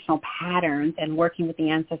generational patterns and working with the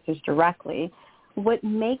ancestors directly, what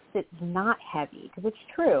makes it not heavy, because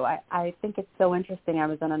it's true. I think it's so interesting. I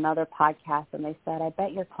was on another podcast and they said, I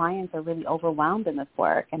bet your clients are really overwhelmed in this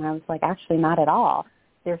work. And I was like, actually not at all.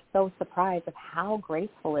 They're so surprised of how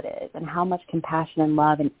graceful it is and how much compassion and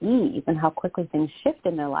love and ease and how quickly things shift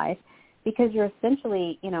in their life, because you're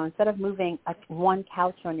essentially, instead of moving one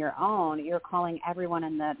couch on your own, you're calling everyone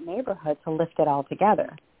in the neighborhood to lift it all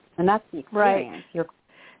together. And that's the experience. Right. You're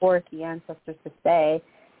forced the ancestors to say,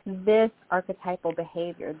 this archetypal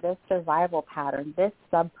behavior, this survival pattern, this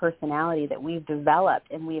sub-personality that we've developed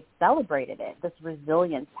and we've celebrated it, this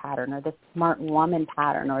resilience pattern or this smart woman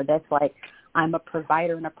pattern or this I'm a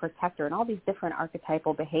provider and a protector and all these different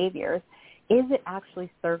archetypal behaviors, is it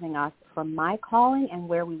actually serving us for my calling and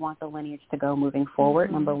where we want the lineage to go moving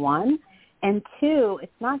forward, number one? And two,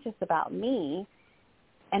 it's not just about me.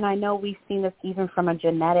 And I know we've seen this even from a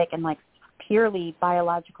genetic and purely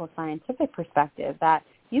biological scientific perspective, that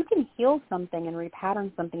you can heal something and repattern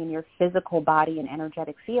something in your physical body and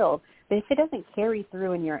energetic field, but if it doesn't carry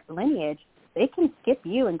through in your lineage, it can skip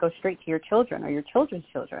you and go straight to your children or your children's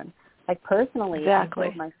children. Personally,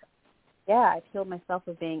 exactly. I healed myself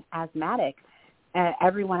of being asthmatic.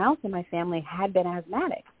 Everyone else in my family had been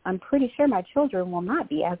asthmatic. I'm pretty sure my children will not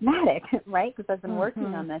be asthmatic, right? Because I've been working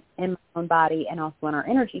on this in my own body and also in our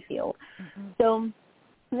energy field. So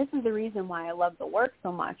this is the reason why I love the work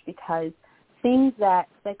so much, because things that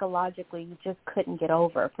psychologically you just couldn't get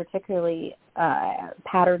over, particularly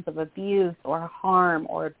patterns of abuse or harm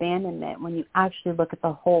or abandonment, when you actually look at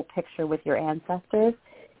the whole picture with your ancestors,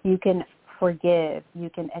 you can forgive, you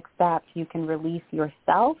can accept, you can release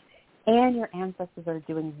yourself, and your ancestors are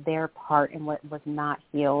doing their part in what was not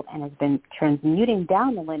healed and has been transmuting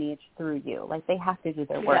down the lineage through you. They have to do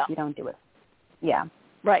their work. Yeah. You don't do it. Yeah.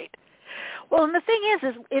 Right. Well, and the thing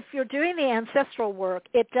is if you're doing the ancestral work,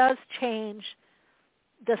 it does change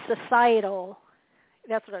the societal.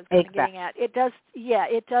 That's what I was kind of getting at. It does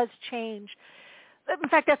change. In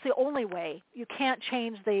fact, that's the only way. You can't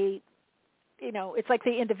change it's like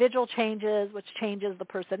the individual changes, which changes the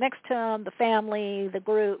person next to them, the family, the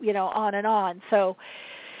group, on and on. So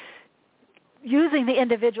using the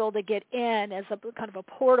individual to get in as a kind of a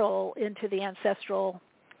portal into the ancestral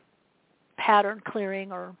pattern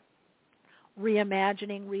clearing or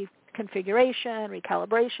reimagining, reconfiguration,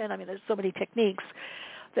 recalibration. I mean, there's so many techniques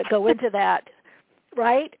that go into that,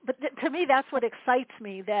 right? But to me, that's what excites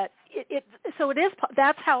me, that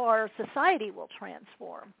that's how our society will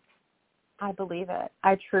transform. I believe it.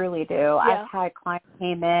 I truly do. Yeah. I've had clients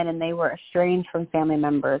came in and they were estranged from family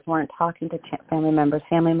members, weren't talking to family members.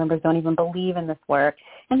 Family members don't even believe in this work,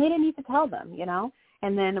 and they didn't need to tell them, you know.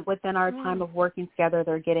 And then within our time of working together,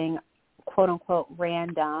 they're getting, quote unquote,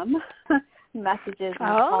 random messages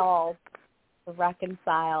and calls to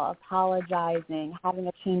reconcile, apologizing, having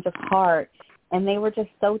a change of heart. And they were just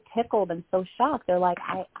so tickled and so shocked. They're like,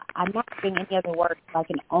 I'm not doing any other work, so I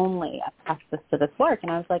can only attest this to this work.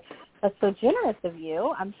 And I was like, that's so generous of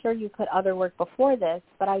you. I'm sure you put other work before this,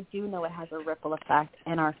 but I do know it has a ripple effect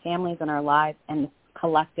in our families and our lives and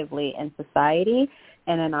collectively in society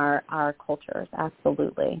and in our cultures.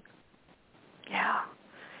 Absolutely. Yeah.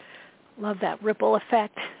 Love that ripple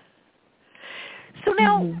effect. So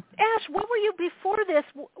now, Ash, what were you before this?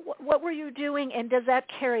 What were you doing, and does that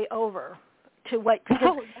carry over to what?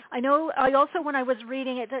 Because I know I also, when I was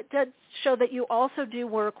reading it, that did show that you also do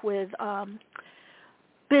work with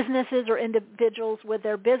businesses or individuals with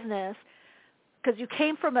their business, because you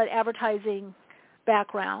came from an advertising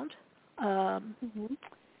background.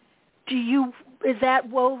 Do you? Is that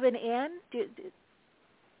woven in?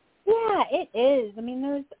 Yeah, it is. I mean,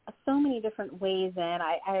 there's so many different ways in.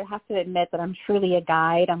 I have to admit that I'm truly a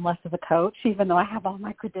guide. I'm less of a coach, even though I have all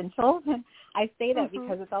my credentials. And I say that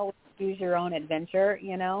because it's always choose your own adventure,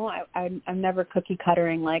 you know. I'm never cookie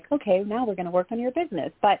cuttering like, okay, now we're going to work on your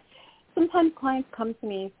business. But sometimes clients come to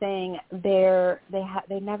me saying they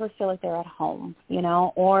never feel like they're at home, you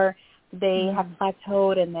know, or they have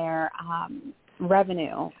plateaued in their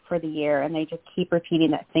revenue for the year, and they just keep repeating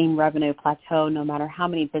that same revenue plateau no matter how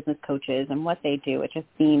many business coaches and what they do. It just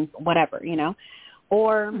seems whatever, you know.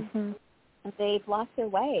 Or they've lost their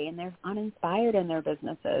way and they're uninspired in their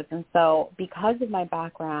businesses. And so because of my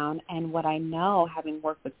background and what I know, having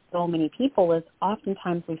worked with so many people, is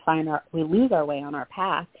oftentimes we lose our way on our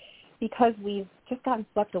path because we've just gotten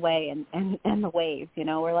swept away in the waves, you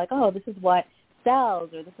know. We're like, oh, this is what sells,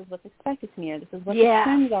 or this is what's expected to me, or this is what the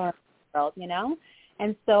trends are. World, you know.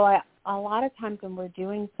 And so a lot of times when we're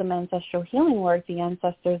doing some ancestral healing work, the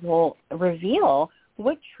ancestors will reveal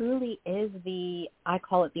what truly is I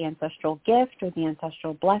call it the ancestral gift or the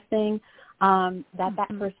ancestral blessing that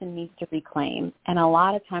person needs to reclaim. And a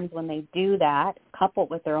lot of times when they do that, coupled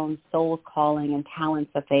with their own soul's calling and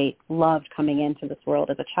talents that they loved coming into this world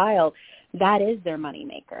as a child, that is their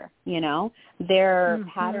moneymaker, you know. Their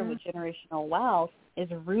pattern with generational wealth is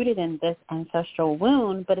rooted in this ancestral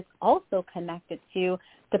wound, but it's also connected to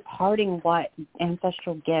departing what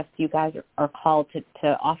ancestral gifts you guys are called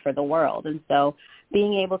to offer the world. And so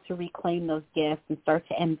being able to reclaim those gifts and start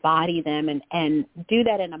to embody them and do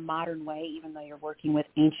that in a modern way, even though you're working with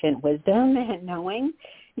ancient wisdom and knowing,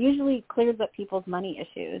 usually clears up people's money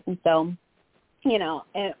issues. And so, you know,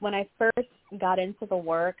 when I first got into the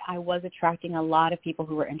work, I was attracting a lot of people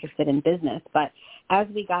who were interested in business. But as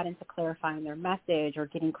we got into clarifying their message or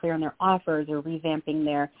getting clear on their offers or revamping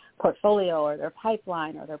their portfolio or their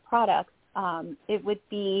pipeline or their products, it would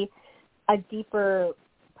be a deeper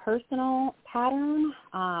personal pattern,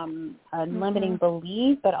 a limiting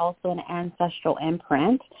belief, but also an ancestral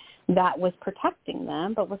imprint that was protecting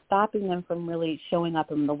them, but was stopping them from really showing up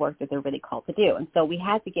in the work that they're really called to do. And so we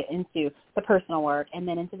had to get into the personal work and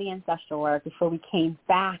then into the ancestral work before we came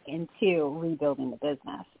back into rebuilding the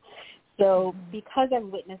business. So because I've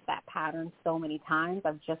witnessed that pattern so many times,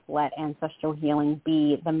 I've just let ancestral healing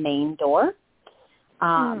be the main door.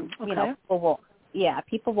 You know,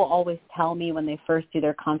 people will always tell me when they first do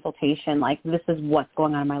their consultation, like, this is what's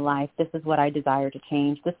going on in my life. This is what I desire to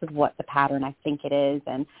change. This is what the pattern I think it is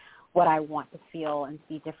and what I want to feel and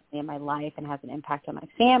see differently in my life and has an impact on my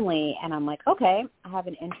family. And I'm like, okay, I have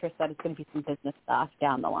an interest that it's going to be some business stuff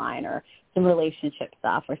down the line or some relationship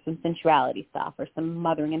stuff or some sensuality stuff or some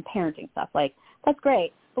mothering and parenting stuff. Like, that's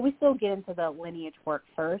great. But we still get into the lineage work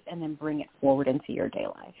first and then bring it forward into your day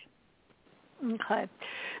life. Okay.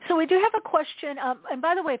 So we do have a question. And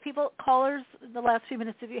by the way, callers, the last few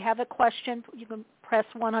minutes, if you have a question, you can press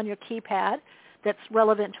 1 on your keypad that's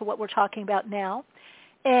relevant to what we're talking about now.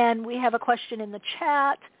 And we have a question in the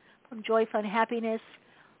chat from Joy Fun Happiness.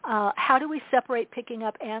 How do we separate picking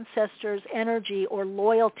up ancestors' energy or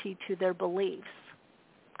loyalty to their beliefs?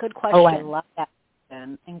 Good question. Oh, I love that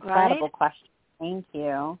question. Incredible question. Thank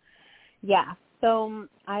you. Yeah. So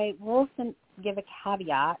I will give a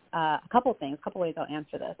caveat, a couple ways I'll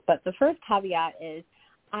answer this. But the first caveat is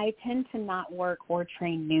I tend to not work or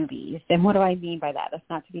train newbies. And what do I mean by that? That's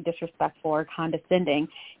not to be disrespectful or condescending.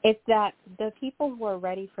 It's that the people who are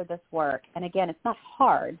ready for this work, and again, it's not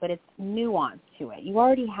hard, but it's nuanced to it. You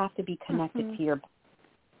already have to be connected to your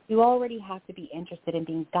you already have to be interested in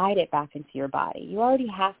being guided back into your body. You already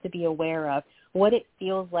have to be aware of what it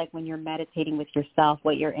feels like when you're meditating with yourself,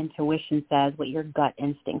 what your intuition says, what your gut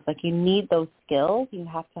instincts. Like, you need those skills. You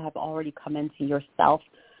have to have already come into yourself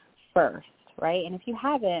first, right? And if you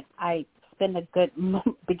haven't, I spend a good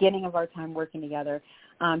beginning of our time working together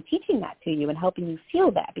teaching that to you and helping you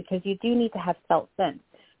feel that, because you do need to have felt sense.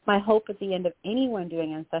 My hope at the end of anyone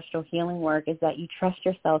doing ancestral healing work is that you trust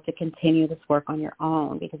yourself to continue this work on your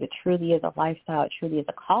own, because it truly is a lifestyle. It truly is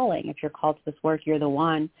a calling. If you're called to this work, you're the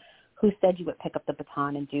one who said you would pick up the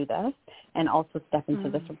baton and do this, and also step into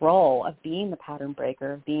this role of being the pattern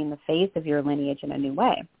breaker, of being the face of your lineage in a new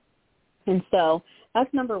way. And so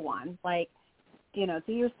that's number one. Like, you know,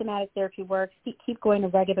 do your somatic therapy work, keep going to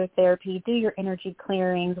regular therapy, do your energy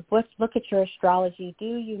clearings, look at your astrology.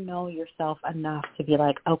 Do you know yourself enough to be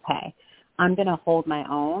like, okay, I'm going to hold my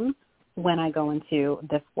own when I go into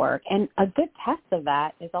this work? And a good test of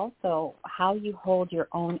that is also how you hold your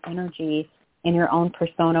own energy in your own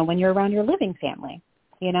persona when you're around your living family.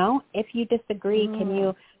 You know, if you disagree, can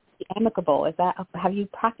you be amicable? Have you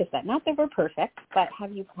practiced that? Not that we're perfect, but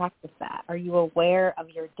have you practiced that? Are you aware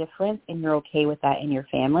of your difference and you're okay with that in your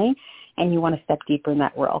family, and you want to step deeper in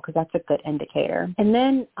that world, because that's a good indicator. And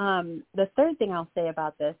then the third thing I'll say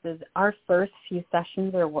about this is our first few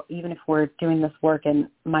sessions, or even if we're doing this work in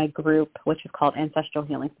my group, which is called Ancestral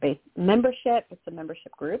Healing Space Membership, it's a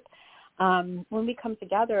membership group. When we come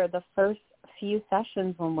together, the first few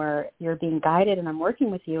sessions when you're being guided and I'm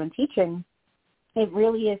working with you and teaching, it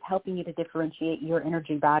really is helping you to differentiate your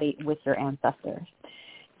energy body with your ancestors.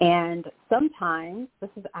 And sometimes, this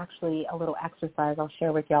is actually a little exercise I'll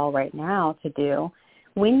share with y'all right now to do.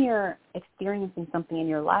 When you're experiencing something in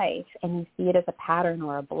your life and you see it as a pattern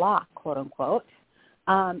or a block, quote unquote,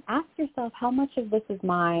 ask yourself, how much of this is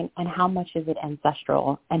mine and how much is it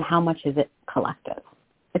ancestral and how much is it collective?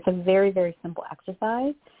 It's a very, very simple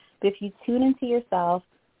exercise. But if you tune into yourself,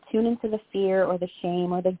 tune into the fear or the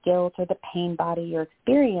shame or the guilt or the pain body you're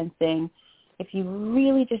experiencing, if you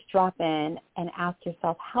really just drop in and ask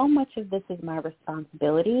yourself, how much of this is my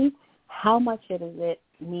responsibility? How much is it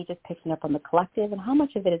me just picking up on the collective, and how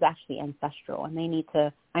much of it is actually ancestral, and I need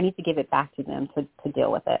to give it back to them to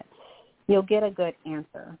deal with it? You'll get a good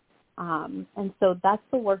answer. And so that's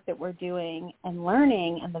the work that we're doing and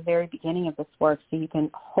learning in the very beginning of this work, so you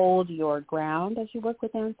can hold your ground as you work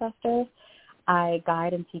with ancestors. I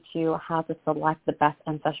guide and teach you how to select the best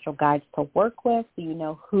ancestral guides to work with, so you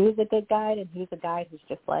know who's a good guide and who's a guide who's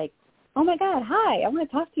just like, oh, my God, hi, I want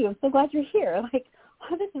to talk to you. I'm so glad you're here. Like,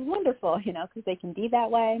 oh, this is wonderful, because they can be that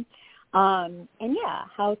way. And, yeah,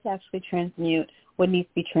 how to actually transmute what needs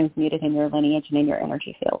to be transmuted in your lineage and in your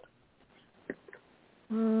energy field.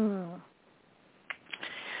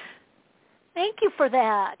 Thank you for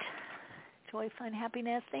that. Joy, find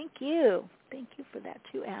happiness. Thank you. Thank you for that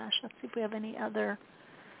too, Ash. Let's see if we have any other.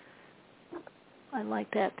 I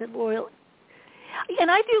like that. The loyal.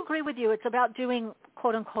 And I do agree with you. It's about doing,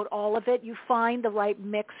 quote unquote, all of it. You find the right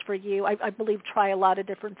mix for you. I believe try a lot of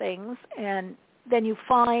different things, and then you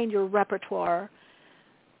find your repertoire.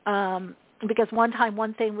 Because one time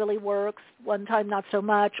one thing really works, one time not so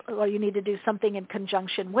much, or you need to do something in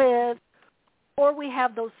conjunction with, or we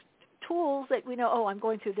have those tools that we know, oh, I'm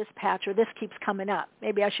going through this patch, or this keeps coming up.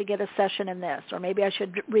 Maybe I should get a session in this, or maybe I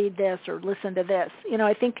should read this or listen to this.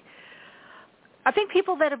 I think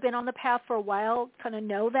people that have been on the path for a while kind of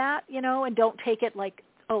know that, and don't take it like,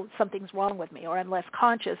 oh, something's wrong with me or I'm less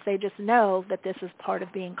conscious. They just know that this is part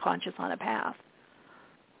of being conscious on a path.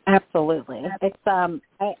 Absolutely. It's I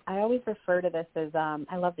always refer to this as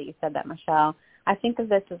I love that you said that, Michelle. I think of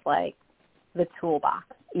this as like the toolbox,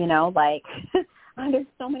 like there's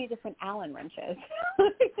so many different Allen wrenches.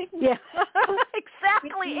 Yeah,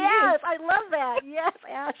 exactly. Yes, I love that. Yes,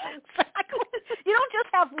 Ash, exactly. You don't just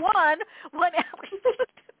have one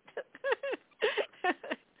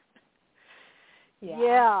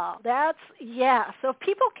Yeah. So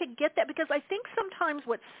people can get that, because I think sometimes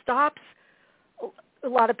what stops a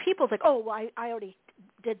lot of people is like, oh, well, I already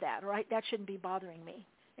did that, or that shouldn't be bothering me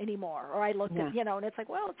anymore, or I looked at, and it's like,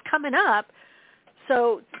 well, it's coming up.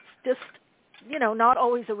 So it's just, not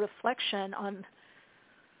always a reflection on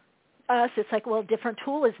us. It's like, well, a different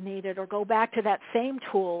tool is needed, or go back to that same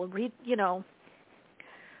tool and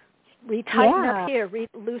retighten up here,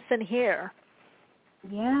 loosen here.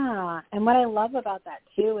 Yeah, and what I love about that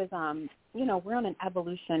too is, we're on an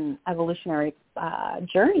evolutionary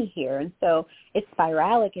journey here, and so it's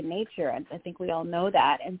spiralic in nature, and I think we all know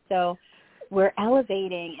that. And so we're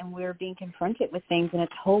elevating, and we're being confronted with things in a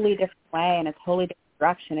totally different way, in a totally different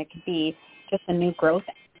direction. It could be just a new growth,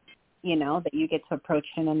 that you get to approach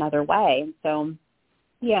in another way. And so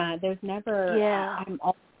Yeah, there's never, Yeah. I'm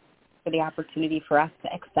all for the opportunity for us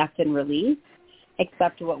to accept and release,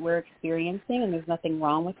 accept what we're experiencing, and there's nothing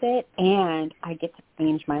wrong with it, and I get to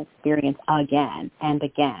change my experience again and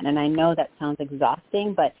again. And I know that sounds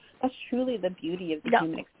exhausting, but that's truly the beauty of the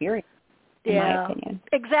human experience, in my opinion.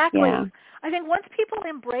 Exactly. Yeah. I think once people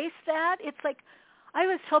embrace that, it's like, I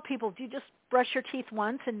always tell people, do you just brush your teeth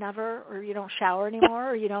once and never, or you don't shower anymore,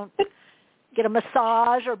 or you don't get a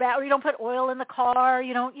massage, or you don't put oil in the car,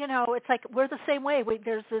 you don't, it's like we're the same way.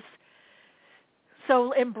 There's this,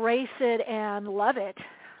 so embrace it and love it.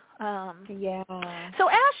 Yeah. So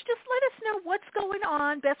Ash, just let us know what's going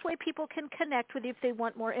on, best way people can connect with you if they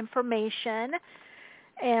want more information.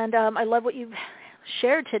 And I love what you've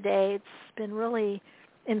shared today. It's been really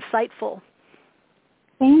insightful.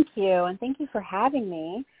 Thank you, and thank you for having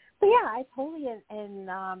me. So yeah, I totally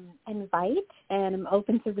invite and I'm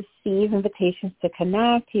open to receive invitations to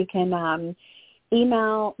connect. You can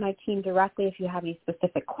email my team directly if you have any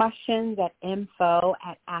specific questions at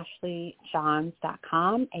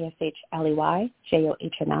info@ashleyjohns.com,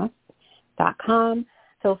 ASHLEYJOHNS.com.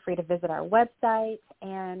 Feel free to visit our website,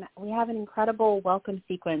 and we have an incredible welcome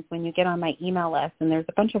sequence when you get on my email list, and there's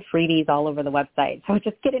a bunch of freebies all over the website. So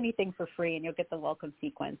just get anything for free, and you'll get the welcome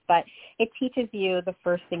sequence. But it teaches you the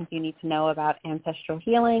first things you need to know about ancestral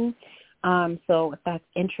healing. So if that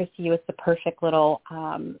interests you, it's the perfect little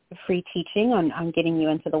free teaching on getting you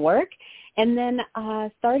into the work. And then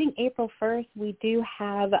starting April 1st, we do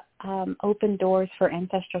have open doors for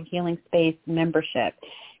Ancestral Healing Space membership.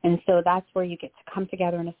 And so that's where you get to come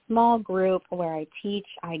together in a small group where I teach,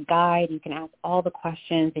 I guide, you can ask all the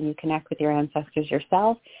questions, and you connect with your ancestors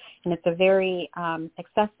yourself. And it's a very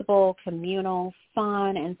accessible, communal,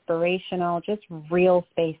 fun, inspirational, just real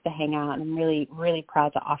space to hang out. And I'm really, really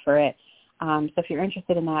proud to offer it. So if you're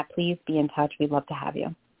interested in that, please be in touch. We'd love to have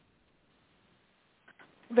you.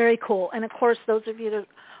 Very cool. And, of course, those of you that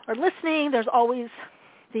are listening, there's always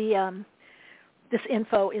the this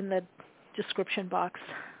info in the description box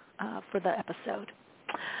for the episode.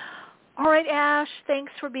 All right, Ash,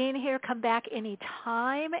 thanks for being here. Come back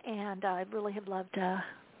anytime, and I really have loved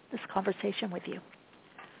this conversation with you.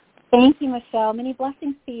 Thank you, Michelle. Many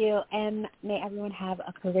blessings to you, and may everyone have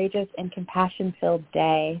a courageous and compassion-filled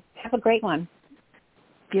day. Have a great one.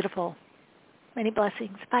 Beautiful. Many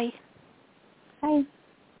blessings. Bye. Bye.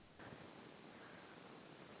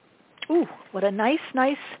 Ooh, what a nice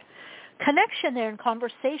connection there in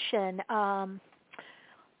conversation.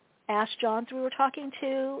 Ash Johns we were talking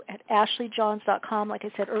to at ashleyjohns.com. Like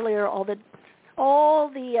I said earlier, all the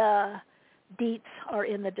deets are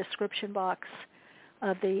in the description box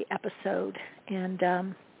of the episode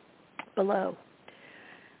and below,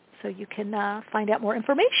 so you can find out more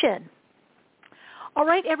information. All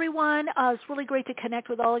right, everyone. It's really great to connect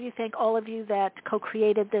with all of you. Thank all of you that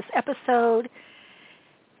co-created this episode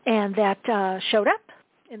and that showed up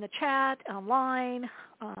in the chat, online,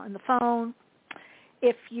 on the phone.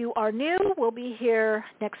 If you are new, we'll be here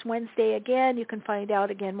next Wednesday again. You can find out,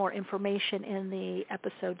 again, more information in the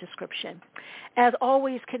episode description. As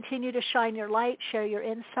always, continue to shine your light, share your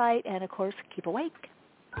insight, and, of course, keep awake.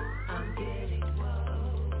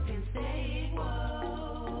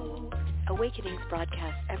 Awakenings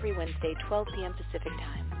broadcast every Wednesday, 12 p.m. Pacific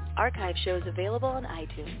Time. Archive shows available on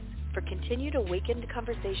iTunes. For continued awakened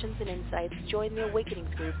conversations and insights, join the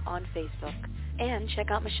Awakenings group on Facebook. And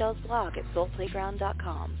check out Michelle's blog at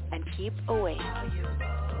soulplayground.com. And keep awake.